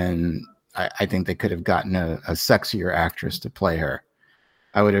 And I think they could have gotten a sexier actress to play her.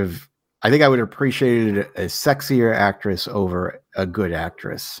 I think I would have appreciated a sexier actress over a good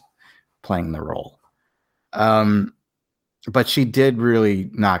actress playing the role. But she did really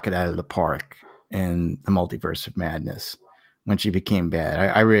knock it out of the park in the Multiverse of Madness when she became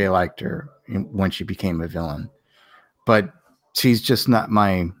bad. I really liked her when she became a villain. But she's just not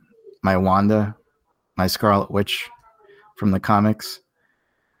my Wanda, my Scarlet Witch from the comics.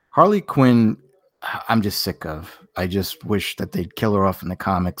 Harley Quinn, I'm just sick of. I just wish that they'd kill her off in the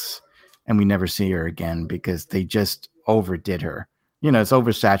comics and we never see her again because they just overdid her. It's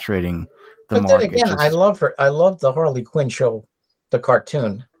oversaturating the market. Then again, I love her. I love the Harley Quinn show, the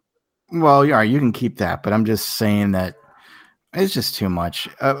cartoon. Well, yeah, you can keep that, but I'm just saying that it's just too much.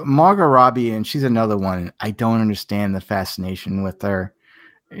 Margot Robbie, and she's another one. I don't understand the fascination with her.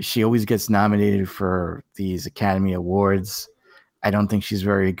 She always gets nominated for these Academy Awards. I don't think she's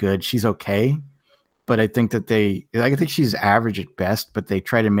very good. She's okay, but I think that I think she's average at best, but they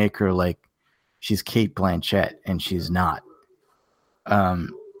try to make her like she's Cate Blanchett, and she's not.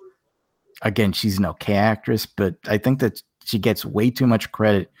 Again, she's an okay actress, but I think that she gets way too much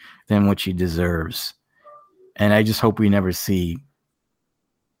credit than what she deserves. And I just hope we never see,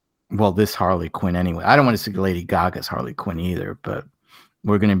 this Harley Quinn anyway. I don't want to see Lady Gaga's Harley Quinn either, but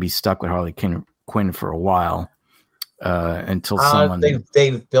we're going to be stuck with Harley Quinn for a while until someone...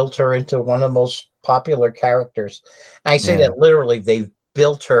 They've built her into one of the most popular characters. I say that literally, they've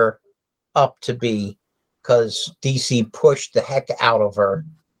built her up to be, because DC pushed the heck out of her.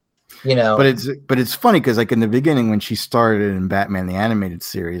 You know, but it's funny because like in the beginning when she started in Batman the Animated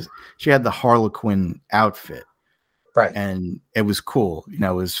Series, she had the Harlequin outfit, right? and it was cool. You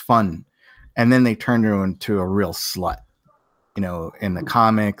know, it was fun. And then they turned her into a real slut. You know, in the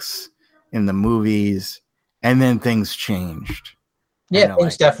comics, in the movies, and then things changed. Yeah,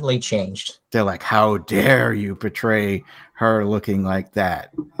 things definitely changed. They're like, how dare you portray her looking like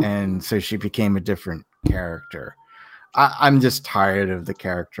that? And so she became a different character. I'm just tired of the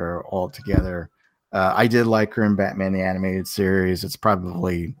character altogether. I did like her in Batman the Animated Series. It's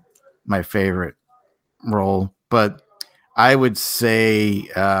probably my favorite role. But I would say,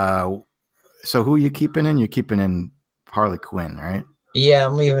 so who are you keeping in? You're keeping in Harley Quinn, right? Yeah,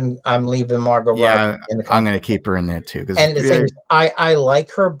 I'm leaving Margot Robbie. I'm going to keep her in there too. And the thing is, I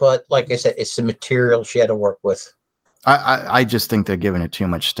like her, but like I said, it's the material she had to work with. I just think they're giving it too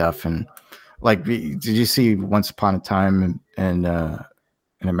much stuff. And like, did you see Once Upon a Time in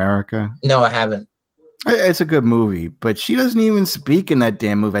America? No, I haven't. It's a good movie, but she doesn't even speak in that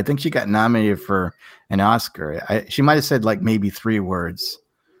damn movie. I think she got nominated for an Oscar. She might have said like maybe 3 words,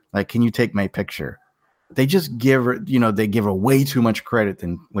 like, "Can you take my picture?" They just give her, they give her way too much credit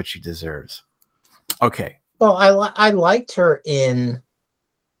than what she deserves. Okay. Well, I liked her in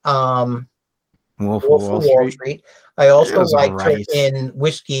Wolf of Wall Street. I also liked her in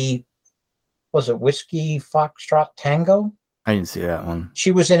Whiskey Foxtrot Tango? I didn't see that one.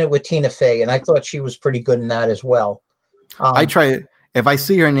 She was in it with Tina Fey, and I thought she was pretty good in that as well. If I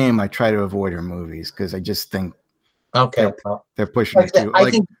see her name, I try to avoid her movies because I just think they're pushing it too.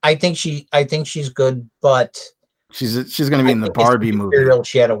 I think she's good, but she's going to be in the Barbie movie.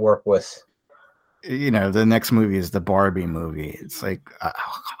 She had to work with. The next movie is the Barbie movie. It's like,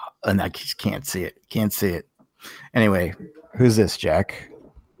 and I just can't see it. Can't see it. Anyway, who's this, Jack?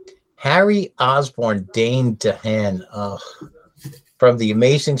 Harry Osborn, Dane DeHaan, from The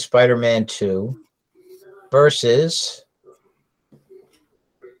Amazing Spider-Man 2 versus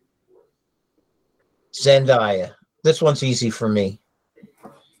Zendaya. This one's easy for me.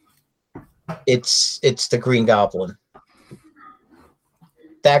 It's the Green Goblin.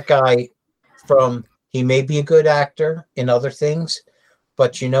 That guy, he may be a good actor in other things,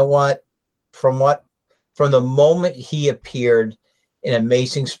 but you know what? From the moment he appeared in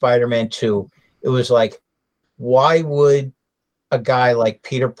Amazing Spider-Man 2, it was like, why would a guy like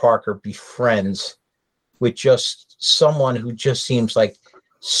Peter Parker be friends with just someone who just seems like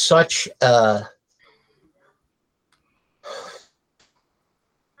such a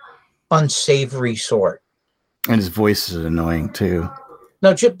unsavory sort? And his voice is annoying too.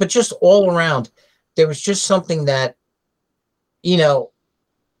 No, but just all around, there was just something that,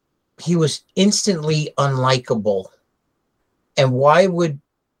 he was instantly unlikable. And why would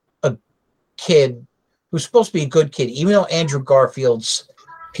a kid who's supposed to be a good kid, even though Andrew Garfield's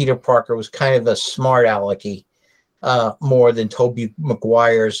Peter Parker was kind of a smart alecky, more than Tobey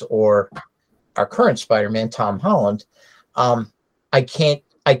Maguire's or our current Spider-Man, Tom Holland, I can't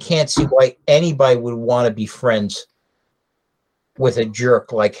see why anybody would want to be friends with a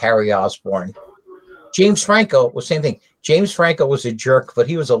jerk like Harry Osborn. James Franco was the same thing. James Franco was a jerk, but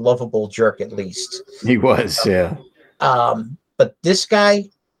he was a lovable jerk at least. He was, yeah. But this guy,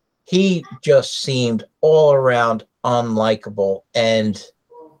 he just seemed all around unlikable, and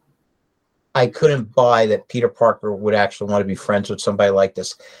I couldn't buy that Peter Parker would actually want to be friends with somebody like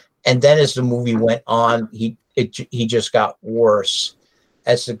this. And then as the movie went on, he just got worse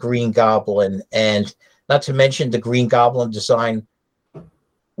as the Green Goblin, and not to mention the Green Goblin design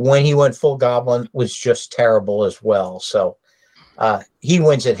when he went full Goblin was just terrible as well. So he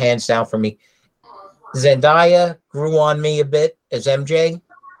wins it hands down for me. Zendaya grew on me a bit as MJ.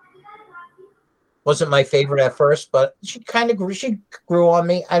 Wasn't my favorite at first, but she grew on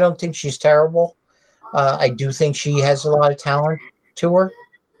me. I don't think she's terrible. I do think she has a lot of talent to her.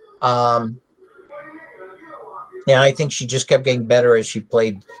 And I think she just kept getting better as she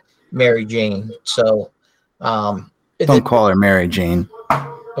played Mary Jane. So don't call her Mary Jane.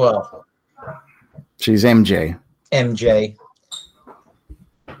 Well, she's MJ. MJ.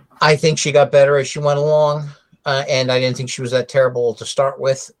 I think she got better as she went along, and I didn't think she was that terrible to start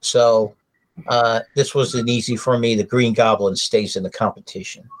with. So this was an easy for me. The Green Goblin stays in the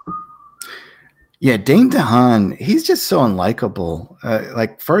competition. Yeah, Dane DeHaan, he's just so unlikable.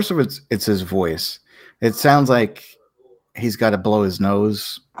 Like, first of all, it's his voice. It sounds like he's got to blow his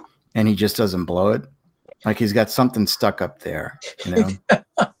nose, and he just doesn't blow it. Like he's got something stuck up there,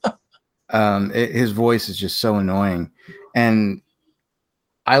 his voice is just so annoying. And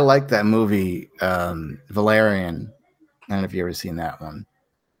I like that movie, Valerian. I don't know if you ever seen that one.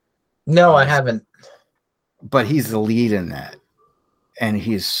 No, I haven't. But he's the lead in that. and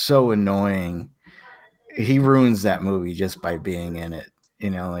he's so annoying. He ruins that movie just by being in it. You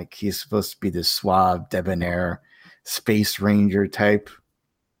know, like he's supposed to be this suave, debonair space ranger type,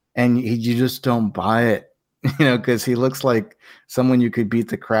 and you just don't buy it. You know, because he looks like someone you could beat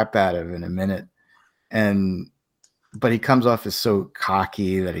the crap out of in a minute, but he comes off as so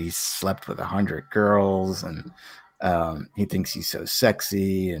cocky that he's slept with 100 girls, and he thinks he's so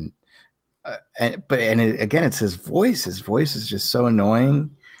sexy, again, it's his voice. His voice is just so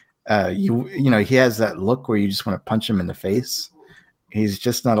annoying. You know, he has that look where you just want to punch him in the face. He's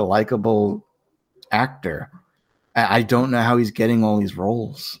just not a likable actor. I don't know how he's getting all these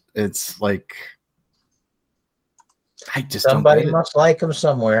roles. It's like, I just somebody must like him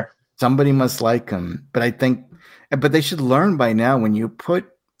somewhere. Somebody must like him. But they should learn by now, when you put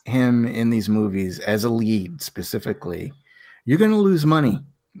him in these movies as a lead specifically, you're going to lose money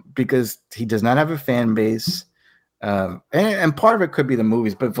because he does not have a fan base. And part of it could be the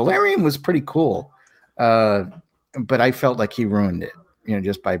movies, but Valerian was pretty cool. But I felt like he ruined it, you know,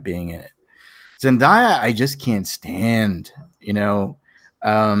 just by being in it. Zendaya, I just can't stand, you know.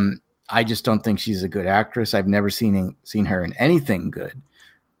 I just don't think she's a good actress. I've never seen her in anything good.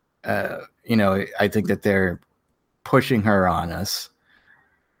 You know, I think that they're pushing her on us,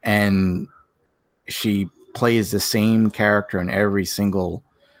 and she plays the same character in every single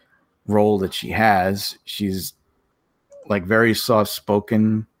role that she has. She's like very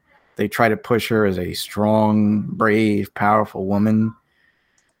soft-spoken. They try to push her as a strong, brave, powerful woman.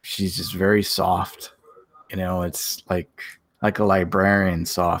 She's just very soft. You know, it's like a librarian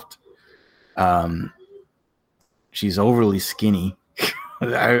soft. She's overly skinny.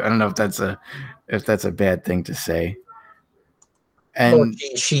 I don't know if that's a bad thing to say. And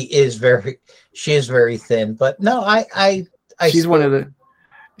she is very thin, but no,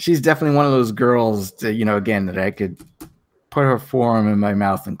 she's definitely one of those girls that, you know, again, that I could put her forearm in my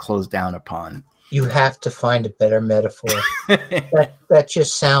mouth and close down upon. You have to find a better metaphor. that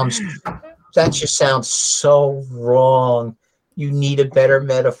just sounds so wrong. You need a better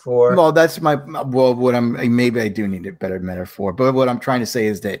metaphor. Well, maybe I do need a better metaphor, but what I'm trying to say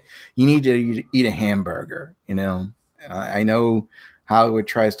is that you need to eat a hamburger. You know, I know Hollywood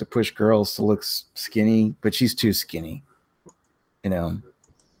tries to push girls to look skinny, but she's too skinny. You know,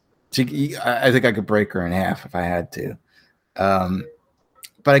 I think I could break her in half if I had to.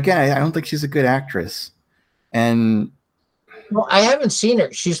 But again, I don't think she's a good actress. And well, I haven't seen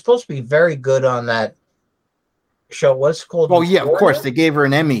her. She's supposed to be very good on that show. What's it called? Oh yeah, of course they gave her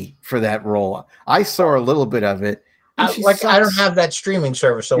an Emmy for that role. I saw a little bit of it. I don't have that streaming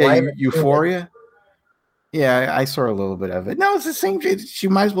service, so Euphoria. Yeah, I saw a little bit of it. No, it's the same. She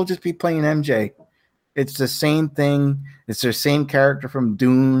might as well just be playing MJ. It's the same thing. It's her same character from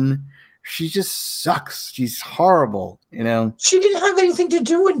Dune. She just sucks. She's horrible, you know. She didn't have anything to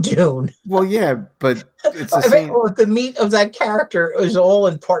do with Dune. Well, yeah, but it's the same. The meat of that character is all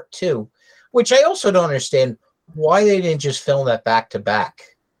in part 2, which I also don't understand why they didn't just film that back to back.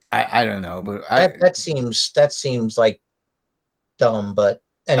 I don't know, but that seems like dumb. But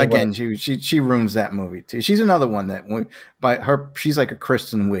anyway. Again, she ruins that movie too. She's another one that she's like a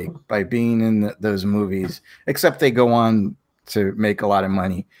Kristen Wiig by being in those movies. Except they go on to make a lot of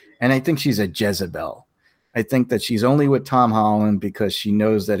money. And I think she's a Jezebel. I think that she's only with Tom Holland because she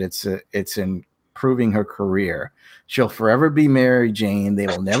knows that it's improving her career. She'll forever be Mary Jane. They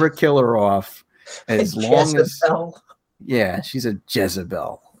will never kill her off as long as. Yeah, she's a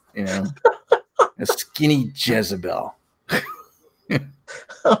Jezebel. You know, a skinny Jezebel.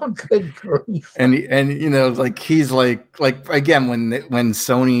 Oh, good grief! And you know, like he's like again when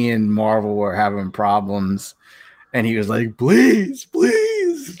Sony and Marvel were having problems, and he was like, please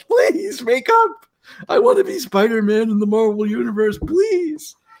make up. I want to be Spider-Man in the Marvel universe,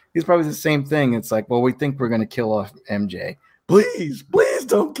 please. He's probably the same thing. It's like, well, we think we're going to kill off MJ. Please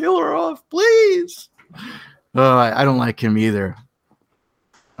don't kill her off, please. Oh, I don't like him either.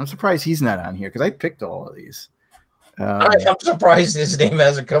 I'm surprised he's not on here because I picked all of these. I'm surprised his name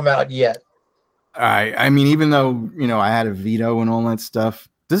hasn't come out yet. I mean, even though, you know, I had a veto and all that stuff,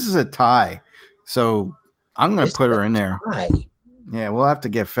 this is a tie. So I'm going to put her in there. Tie. Yeah, we'll have to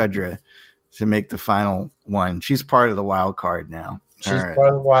get Fedra to make the final one. She's part of the wild card now. She's part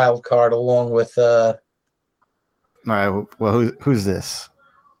of the wild card along with all right, well, who's this?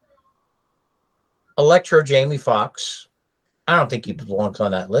 Electro Jamie Foxx. I don't think he belongs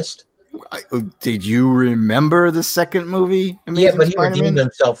on that list. Did you remember the second movie? Yeah, but he redeemed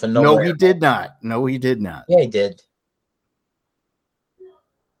himself in No, he did not. No, he did not. Yeah, he did.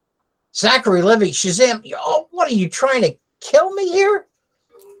 Zachary Levi, Shazam. Oh, what are you trying to kill me here?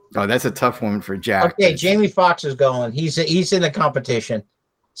 Oh, that's a tough one for Jack. Okay, Jamie Foxx is going. He's in the competition.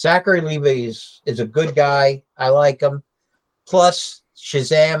 Zachary Levi is a good guy. I like him. Plus,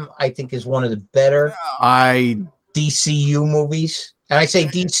 Shazam, I think, is one of the better DCU movies. And I say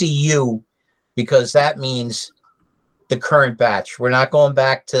DCU because that means the current batch. We're not going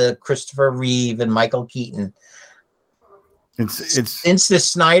back to Christopher Reeve and Michael Keaton. Since the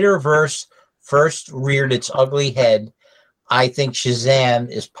Snyderverse first reared its ugly head, I think Shazam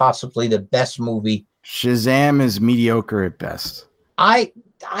is possibly the best movie. Shazam is mediocre at best. I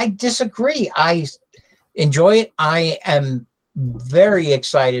disagree. I enjoy it. I am very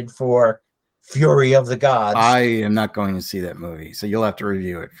excited for Fury of the Gods. I am not going to see that movie, so you'll have to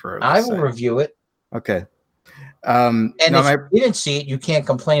review it for. I will review it. Okay. And if you didn't see it, you can't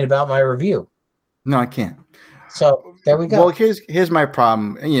complain about my review. No, I can't. So there we go. Well, here's my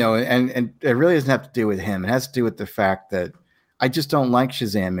problem. And it really doesn't have to do with him. It has to do with the fact that I just don't like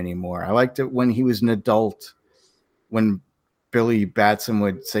Shazam anymore. I liked it when he was an adult, when Billy Batson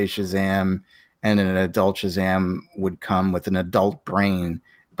would say Shazam and an adult Shazam would come with an adult brain.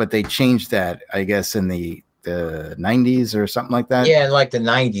 But they changed that, I guess, in the 90s or something like that. Yeah, in like the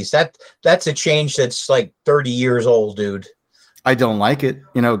 90s. That's a change that's like 30 years old, dude. I don't like it.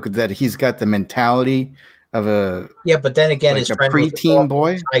 That he's got the mentality of a but then again, his friend preteen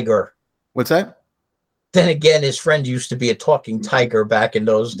boy tiger. What's that? Then again, his friend used to be a talking tiger back in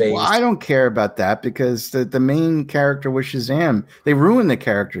those days. Well, I don't care about that because the main character was Shazam. They ruined the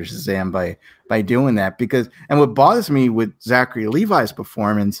character Shazam by doing that and what bothers me with Zachary Levi's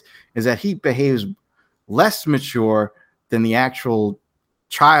performance is that he behaves less mature than the actual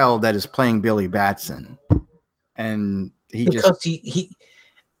child that is playing Billy Batson. And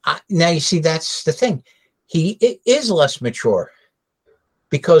now you see, that's the thing. He is less mature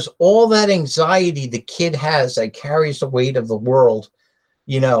because all that anxiety the kid has that carries the weight of the world,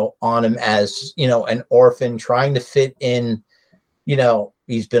 on him as, an orphan trying to fit in,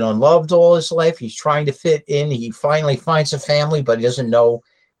 he's been unloved all his life. He's trying to fit in. He finally finds a family, but he doesn't know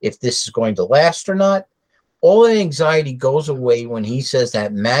if this is going to last or not. All that anxiety goes away when he says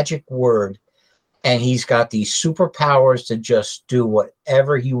that magic word and he's got these superpowers to just do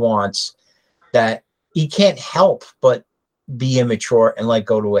whatever he wants, that he can't help but be immature and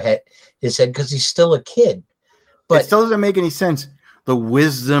go to his head because he's still a kid. But it still doesn't make any sense. The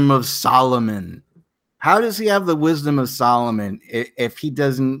wisdom of Solomon. How does he have the wisdom of Solomon if he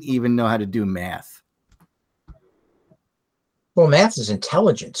doesn't even know how to do math? Well, math is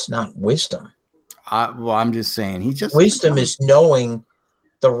intelligence, not wisdom. I'm just saying wisdom is knowing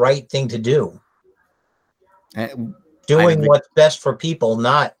the right thing to do. Doing what's best for people,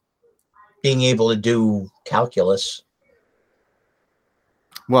 not being able to do calculus.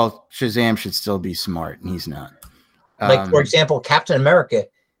 Well, Shazam should still be smart, and he's not. For example, Captain America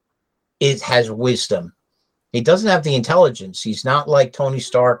has wisdom. He doesn't have the intelligence. He's not like Tony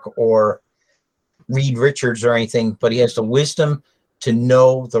Stark or Reed Richards or anything, but he has the wisdom to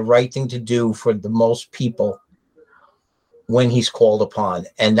know the right thing to do for the most people when he's called upon.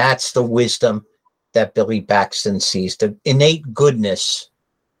 And that's the wisdom that Billy Batson sees, the innate goodness.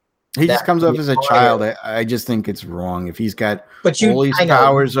 He just comes off as a child. I just think it's wrong if he's got all these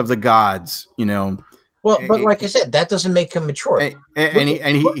powers of the gods, Well, but like I said, that doesn't make him mature. And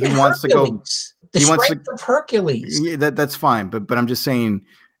he wants to go. He wants to of Hercules. Yeah, that's fine, but I'm just saying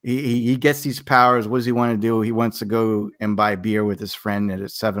he gets these powers. What does he want to do? He wants to go and buy beer with his friend at a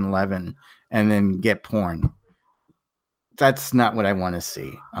 7-Eleven and then get porn. That's not what I want to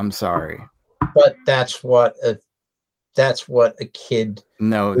see. I'm sorry, but that's what a kid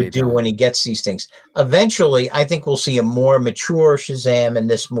would do when he gets these things. Eventually, I think we'll see a more mature Shazam in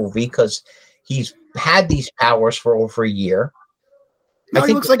this movie because he's had these powers for over a year. No,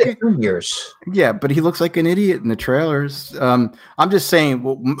 he looks like 2 years. Yeah, but he looks like an idiot in the trailers. I'm just saying.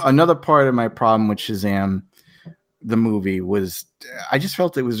 Well, another part of my problem with Shazam, the movie, was I just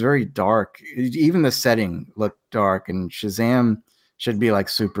felt it was very dark. Even the setting looked dark, and Shazam should be like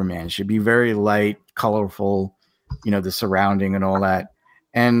Superman. It should be very light, colorful. The surrounding and all that.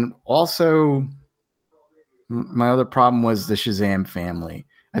 And also, my other problem was the Shazam family.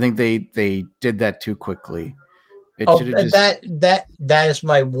 I think they did that too quickly. That is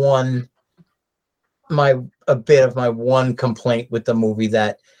a bit of my one complaint with the movie,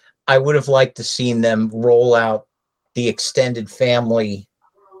 that I would have liked to seen them roll out the extended family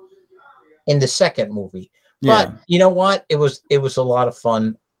in the second movie. Yeah. But you know what? It was a lot of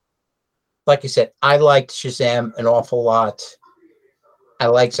fun. Like I said, I liked Shazam an awful lot. I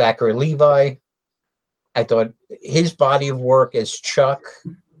like Zachary Levi. I thought his body of work as Chuck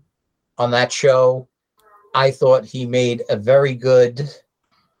on that show, I thought he made a very good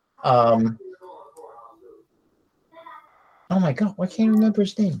Oh my God, why can't I remember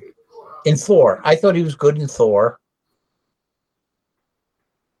his name? In Thor, I thought he was good in Thor.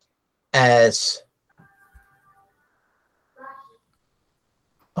 As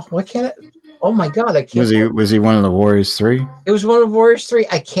why can't I? Oh my God, I can't. Was he one of the Warriors 3? It was one of Warriors 3.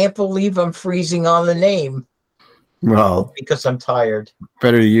 I can't believe I'm freezing on the name. Well, because I'm tired.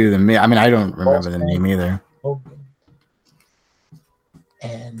 Better you than me. I mean, I don't remember the name either.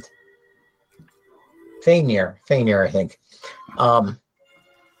 And Fainir, I think.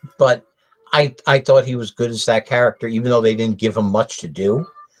 But I thought he was good as that character, even though they didn't give him much to do.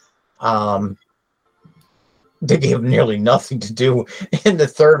 They gave him nearly nothing to do. In the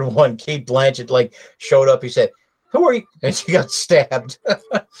third one, Cate Blanchett showed up. He said, "Who are you?" And she got stabbed.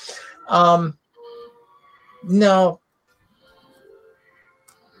 No.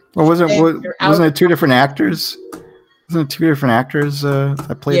 Well, wasn't it two different actors? Wasn't it two different actors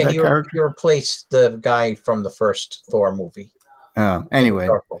that played that character? He replaced the guy from the first Thor movie. Oh, anyway.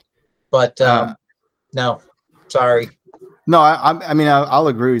 But no, sorry. No, I mean, I'll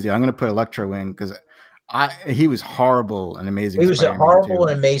agree with you. I'm going to put Electro in because he was horrible and amazing. He was a horrible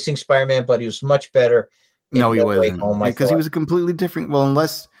and amazing Spider-Man, but he was much better. No, he wasn't, because he was a completely different. Well,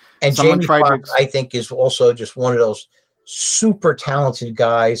 unless someone tried Fox, I think, is also just one of those super talented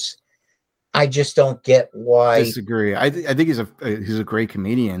guys. I just don't get why. I disagree. I think he's a great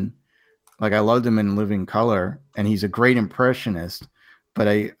comedian. Like, I loved him in Living Color, and he's a great impressionist. But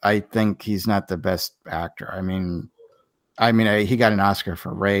I think he's not the best actor. I mean, he got an Oscar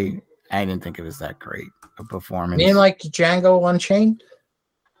for Ray. I didn't think it was that great a performance. You didn't like Django Unchained?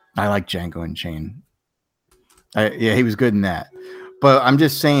 I like Django Unchained. Yeah, he was good in that. But I'm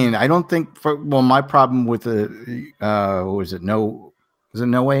just saying, I don't think. My problem with was it No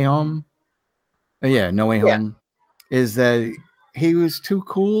Way Home? Yeah, No Way Home is that he was too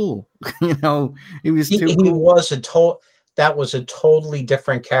cool. He was too cool. He was that was a totally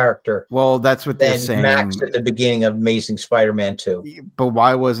different character. Well, that's what they're saying. Max at the beginning of Amazing Spider-Man 2. But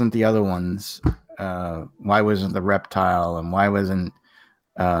why wasn't the other ones? Why wasn't the Reptile, and why wasn't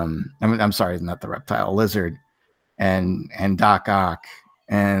I'm sorry, not the Reptile, Lizard, and Doc Ock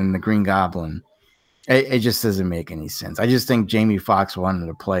and the Green Goblin? It just doesn't make any sense. I just think Jamie Foxx wanted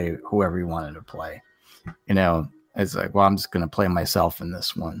to play whoever he wanted to play. It's like, well, I'm just going to play myself in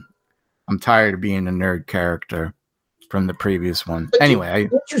this one. I'm tired of being a nerd character from the previous one. But anyway,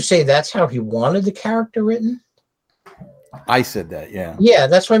 did you say that's how he wanted the character written? I said that, yeah. Yeah,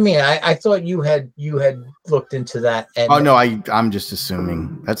 that's what I mean. I thought you had looked into that. And no, I'm just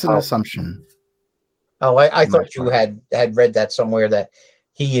assuming. That's an assumption. Oh, I thought you had read that somewhere that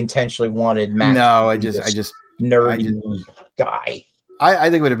he intentionally wanted Max. No, I just nerdy guy. I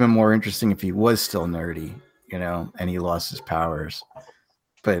think it would have been more interesting if he was still nerdy, and he lost his powers.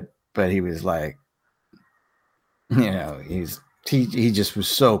 But he was like, he just was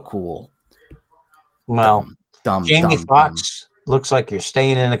so cool. Well, Jamie Foxx looks like you're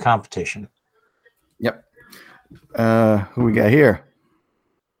staying in the competition. Yep. Who we got here?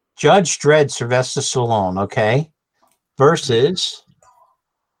 Judge Dredd, Sylvester Stallone, okay, versus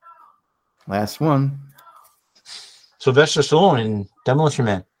last one, Sylvester Stallone in Demolition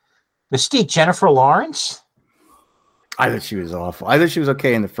Man. Mystique, Jennifer Lawrence. I thought she was awful. I thought she was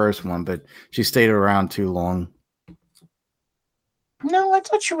okay in the first one, but she stayed around too long. No, I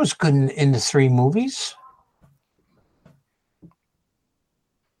thought she was good in the 3 movies.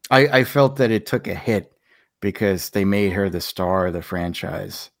 I felt that it took a hit because they made her the star of the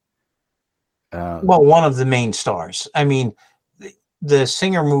franchise. Well, one of the main stars. I mean, the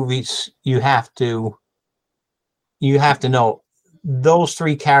Singer movies, you have to know those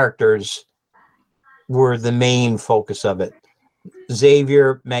 3 characters were the main focus of it.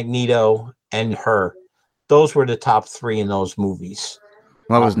 Xavier, Magneto, and her. Those were the top 3 in those movies.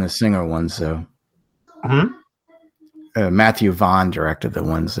 Well, it wasn't the Singer ones, though. Matthew Vaughn directed the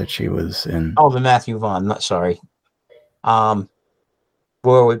ones that she was in. Oh, the Matthew Vaughn. Sorry.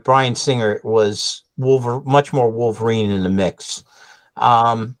 Where with Bryan Singer was much more Wolverine in the mix.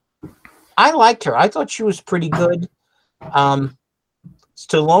 I liked her. I thought she was pretty good.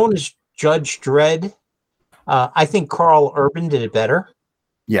 Stallone is Judge Dredd. I think Karl Urban did it better.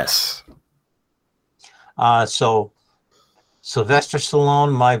 Yes. So Sylvester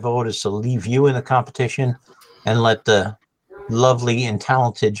Stallone, my vote is to leave you in the competition and let the lovely and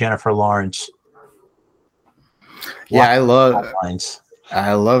talented Jennifer Lawrence. Yeah, I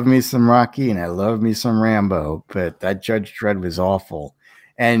love me some Rocky and I love me some Rambo, but that Judge Dredd was awful.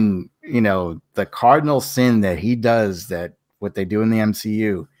 And the cardinal sin that he does, that what they do in the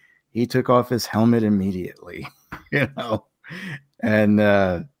MCU, he took off his helmet immediately,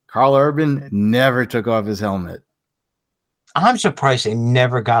 and Carl Urban never took off his helmet. I'm surprised they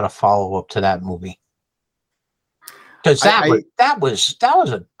never got a follow-up to that movie. Because that was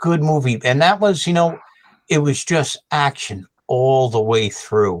a good movie, and that was, it was just action all the way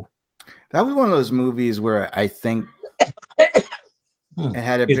through. That was one of those movies where I think it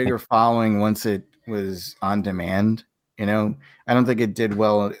had a bigger following once it was on demand. I don't think it did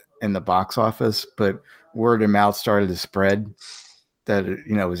well in the box office, but word of mouth started to spread that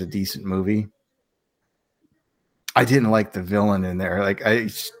it was a decent movie. I didn't like the villain in there. Like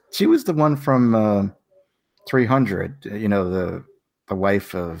she was the one from 300. The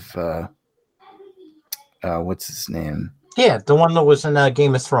wife of what's his name? Yeah, the one that was in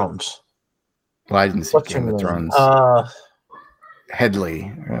Game of Thrones. Well, I didn't see Game of Thrones.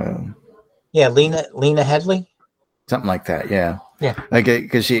 Headley. Yeah, Lena Headey. Something like that. Yeah. Yeah. Like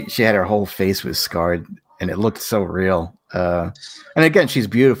because she had her whole face was scarred and it looked so real. And again, she's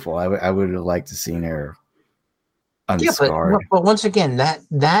beautiful. I would have liked to seen her unscarred. Yeah, but once again,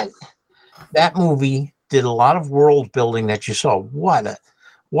 that movie did a lot of world building that you saw. What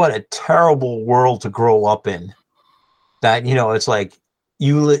a terrible world to grow up in. That it's like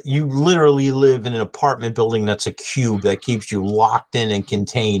you literally live in an apartment building that's a cube that keeps you locked in and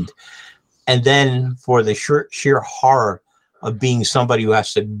contained. And then for the sheer horror of being somebody who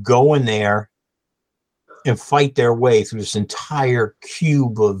has to go in there and fight their way through this entire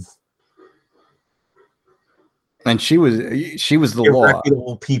cube of. And she was the law.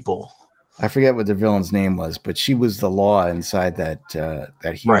 Irreputable people. I forget what the villain's name was, but she was the law inside that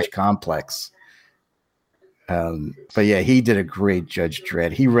huge complex. But yeah, he did a great Judge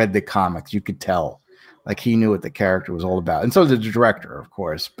Dredd. He read the comics. You could tell, like he knew what the character was all about, and so did the director, of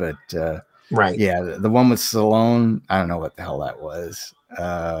course. But right, yeah, the one with Stallone, I don't know what the hell that was.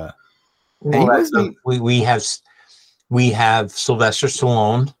 We have Sylvester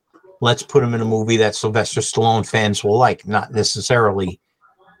Stallone. Let's put him in a movie that Sylvester Stallone fans will like, not necessarily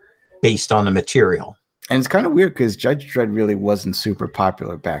based on the material. And it's kind of weird because Judge Dredd really wasn't super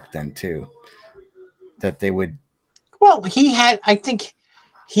popular back then, too. That they would. Well, I think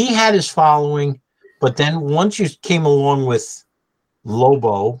he had his following, but then once you came along with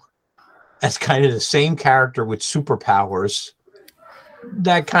Lobo as kind of the same character with superpowers,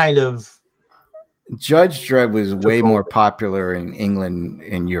 that kind of. Judge Dredd was way more popular in England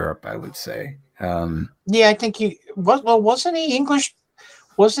and Europe, I would say. Yeah, I think he was. Well, wasn't he English?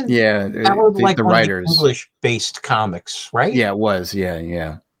 Wasn't that was like the writers English-based comics, right? Yeah, it was.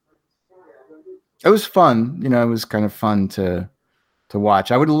 Yeah. It was fun. It was kind of fun to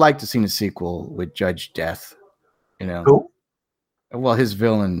watch. I would have liked to seen a sequel with Judge Death. Who? Well, his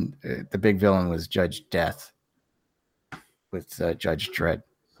villain, the big villain, was Judge Death with Judge Dredd.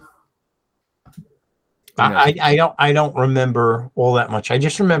 I don't remember all that much. I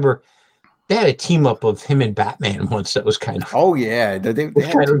just remember they had a team up of him and Batman once that was kind of. Oh yeah, they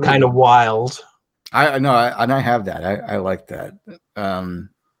kind of wild. I know, and I have that. I like that.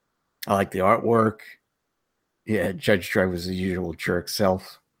 I like the artwork. Yeah, Judge Dredd was the usual jerk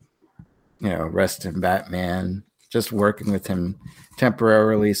self. Arresting Batman, just working with him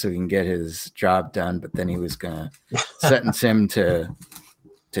temporarily so he can get his job done, but then he was gonna sentence him to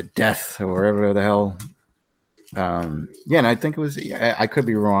death or wherever the hell. Yeah, and I think it was. I could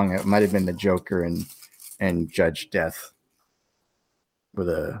be wrong. It might have been the Joker and Judge Death were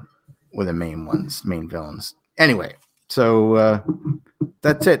the main villains. Anyway, so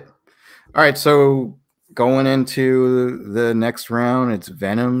that's it. All right, so going into the next round, it's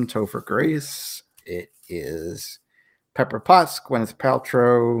Venom, Topher Grace. It is Pepper Potts, Gwyneth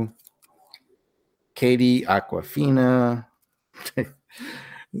Paltrow, Katie Aquafina,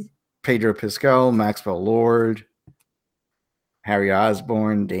 Pedro Pascal, Maxwell Lord, Harry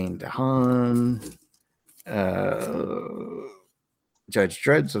Osborn, Dane DeHaan, Judge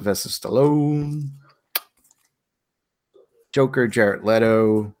Dredd, Sylvester Stallone, Joker, Jared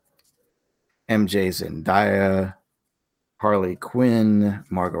Leto, MJ Zendaya, Harley Quinn,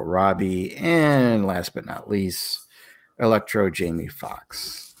 Margot Robbie, and last but not least, Electro Jamie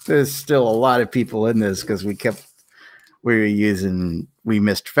Foxx. There's still a lot of people in this because we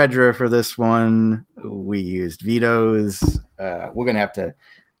missed Fedra for this one. We used vetoes. We're going to have to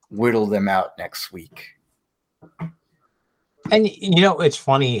whittle them out next week. And, it's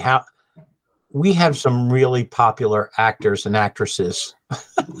funny how we have some really popular actors and actresses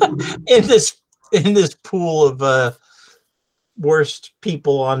in this pool of worst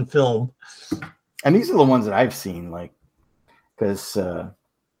people on film. And these are the ones that I've seen, because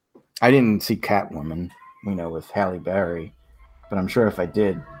I didn't see Catwoman, with Halle Berry, but I'm sure if I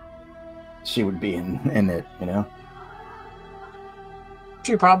did, she would be in it,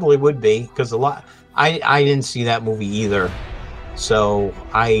 She probably would be, because I didn't see that movie either, so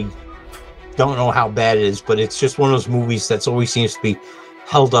I don't know how bad it is, but it's just one of those movies that's always seems to be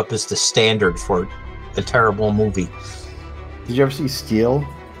held up as the standard for a terrible movie. Did you ever see Steel?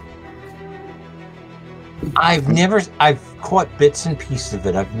 I've caught bits and pieces of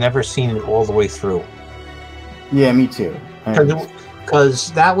it. I've never seen it all the way through. Yeah, me too.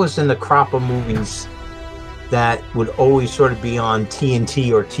 Because that was in the crop of movies that would always sort of be on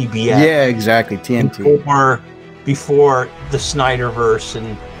TNT or TBS. Yeah, exactly, TNT. Before the Snyderverse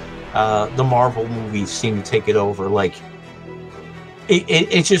and the Marvel movies seem to take it over. Like,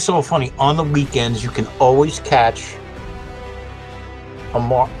 it's just so funny. On the weekends, you can always catch a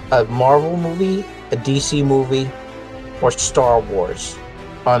Marvel movie, a DC movie, or Star Wars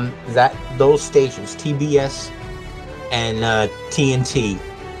on those stations, TBS and TNT,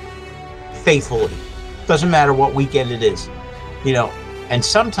 faithfully. Doesn't matter what weekend it is, and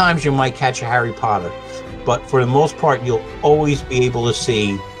sometimes you might catch a Harry Potter, but for the most part, you'll always be able to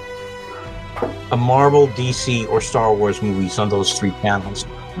see a Marvel, DC, or Star Wars movies on those 3 channels.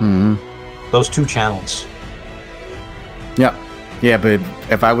 Mm-hmm. Those 2 channels. Yeah. Yeah, but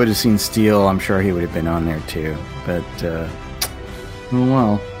if I would have seen Steel, I'm sure he would have been on there too. But,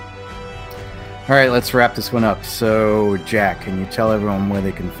 well. All right, let's wrap this one up. So, Jack, can you tell everyone where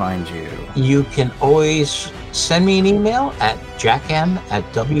they can find you? You can always send me an email at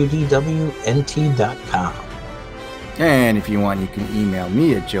jackham@wdwnt.com. And if you want, you can email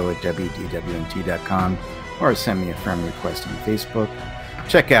me at joe@wdwnt.com or send me a friend request on Facebook.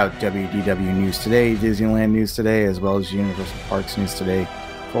 Check out WDW News Today, Disneyland News Today, as well as Universal Parks News Today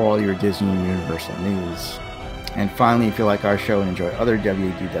for all your Disney and Universal news. And finally, if you like our show and enjoy other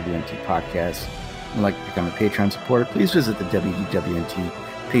WDWNT podcasts and would like to become a Patreon supporter, please visit the WDWNT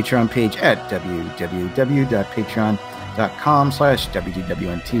Patreon page at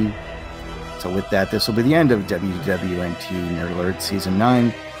www.patreon.com/WDWNT. So with that, this will be the end of WDWNT Nerd Alert Season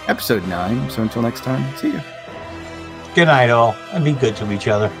 9, Episode 9. So until next time, see you. Good night, all, and be good to each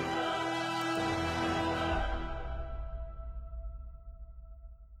other.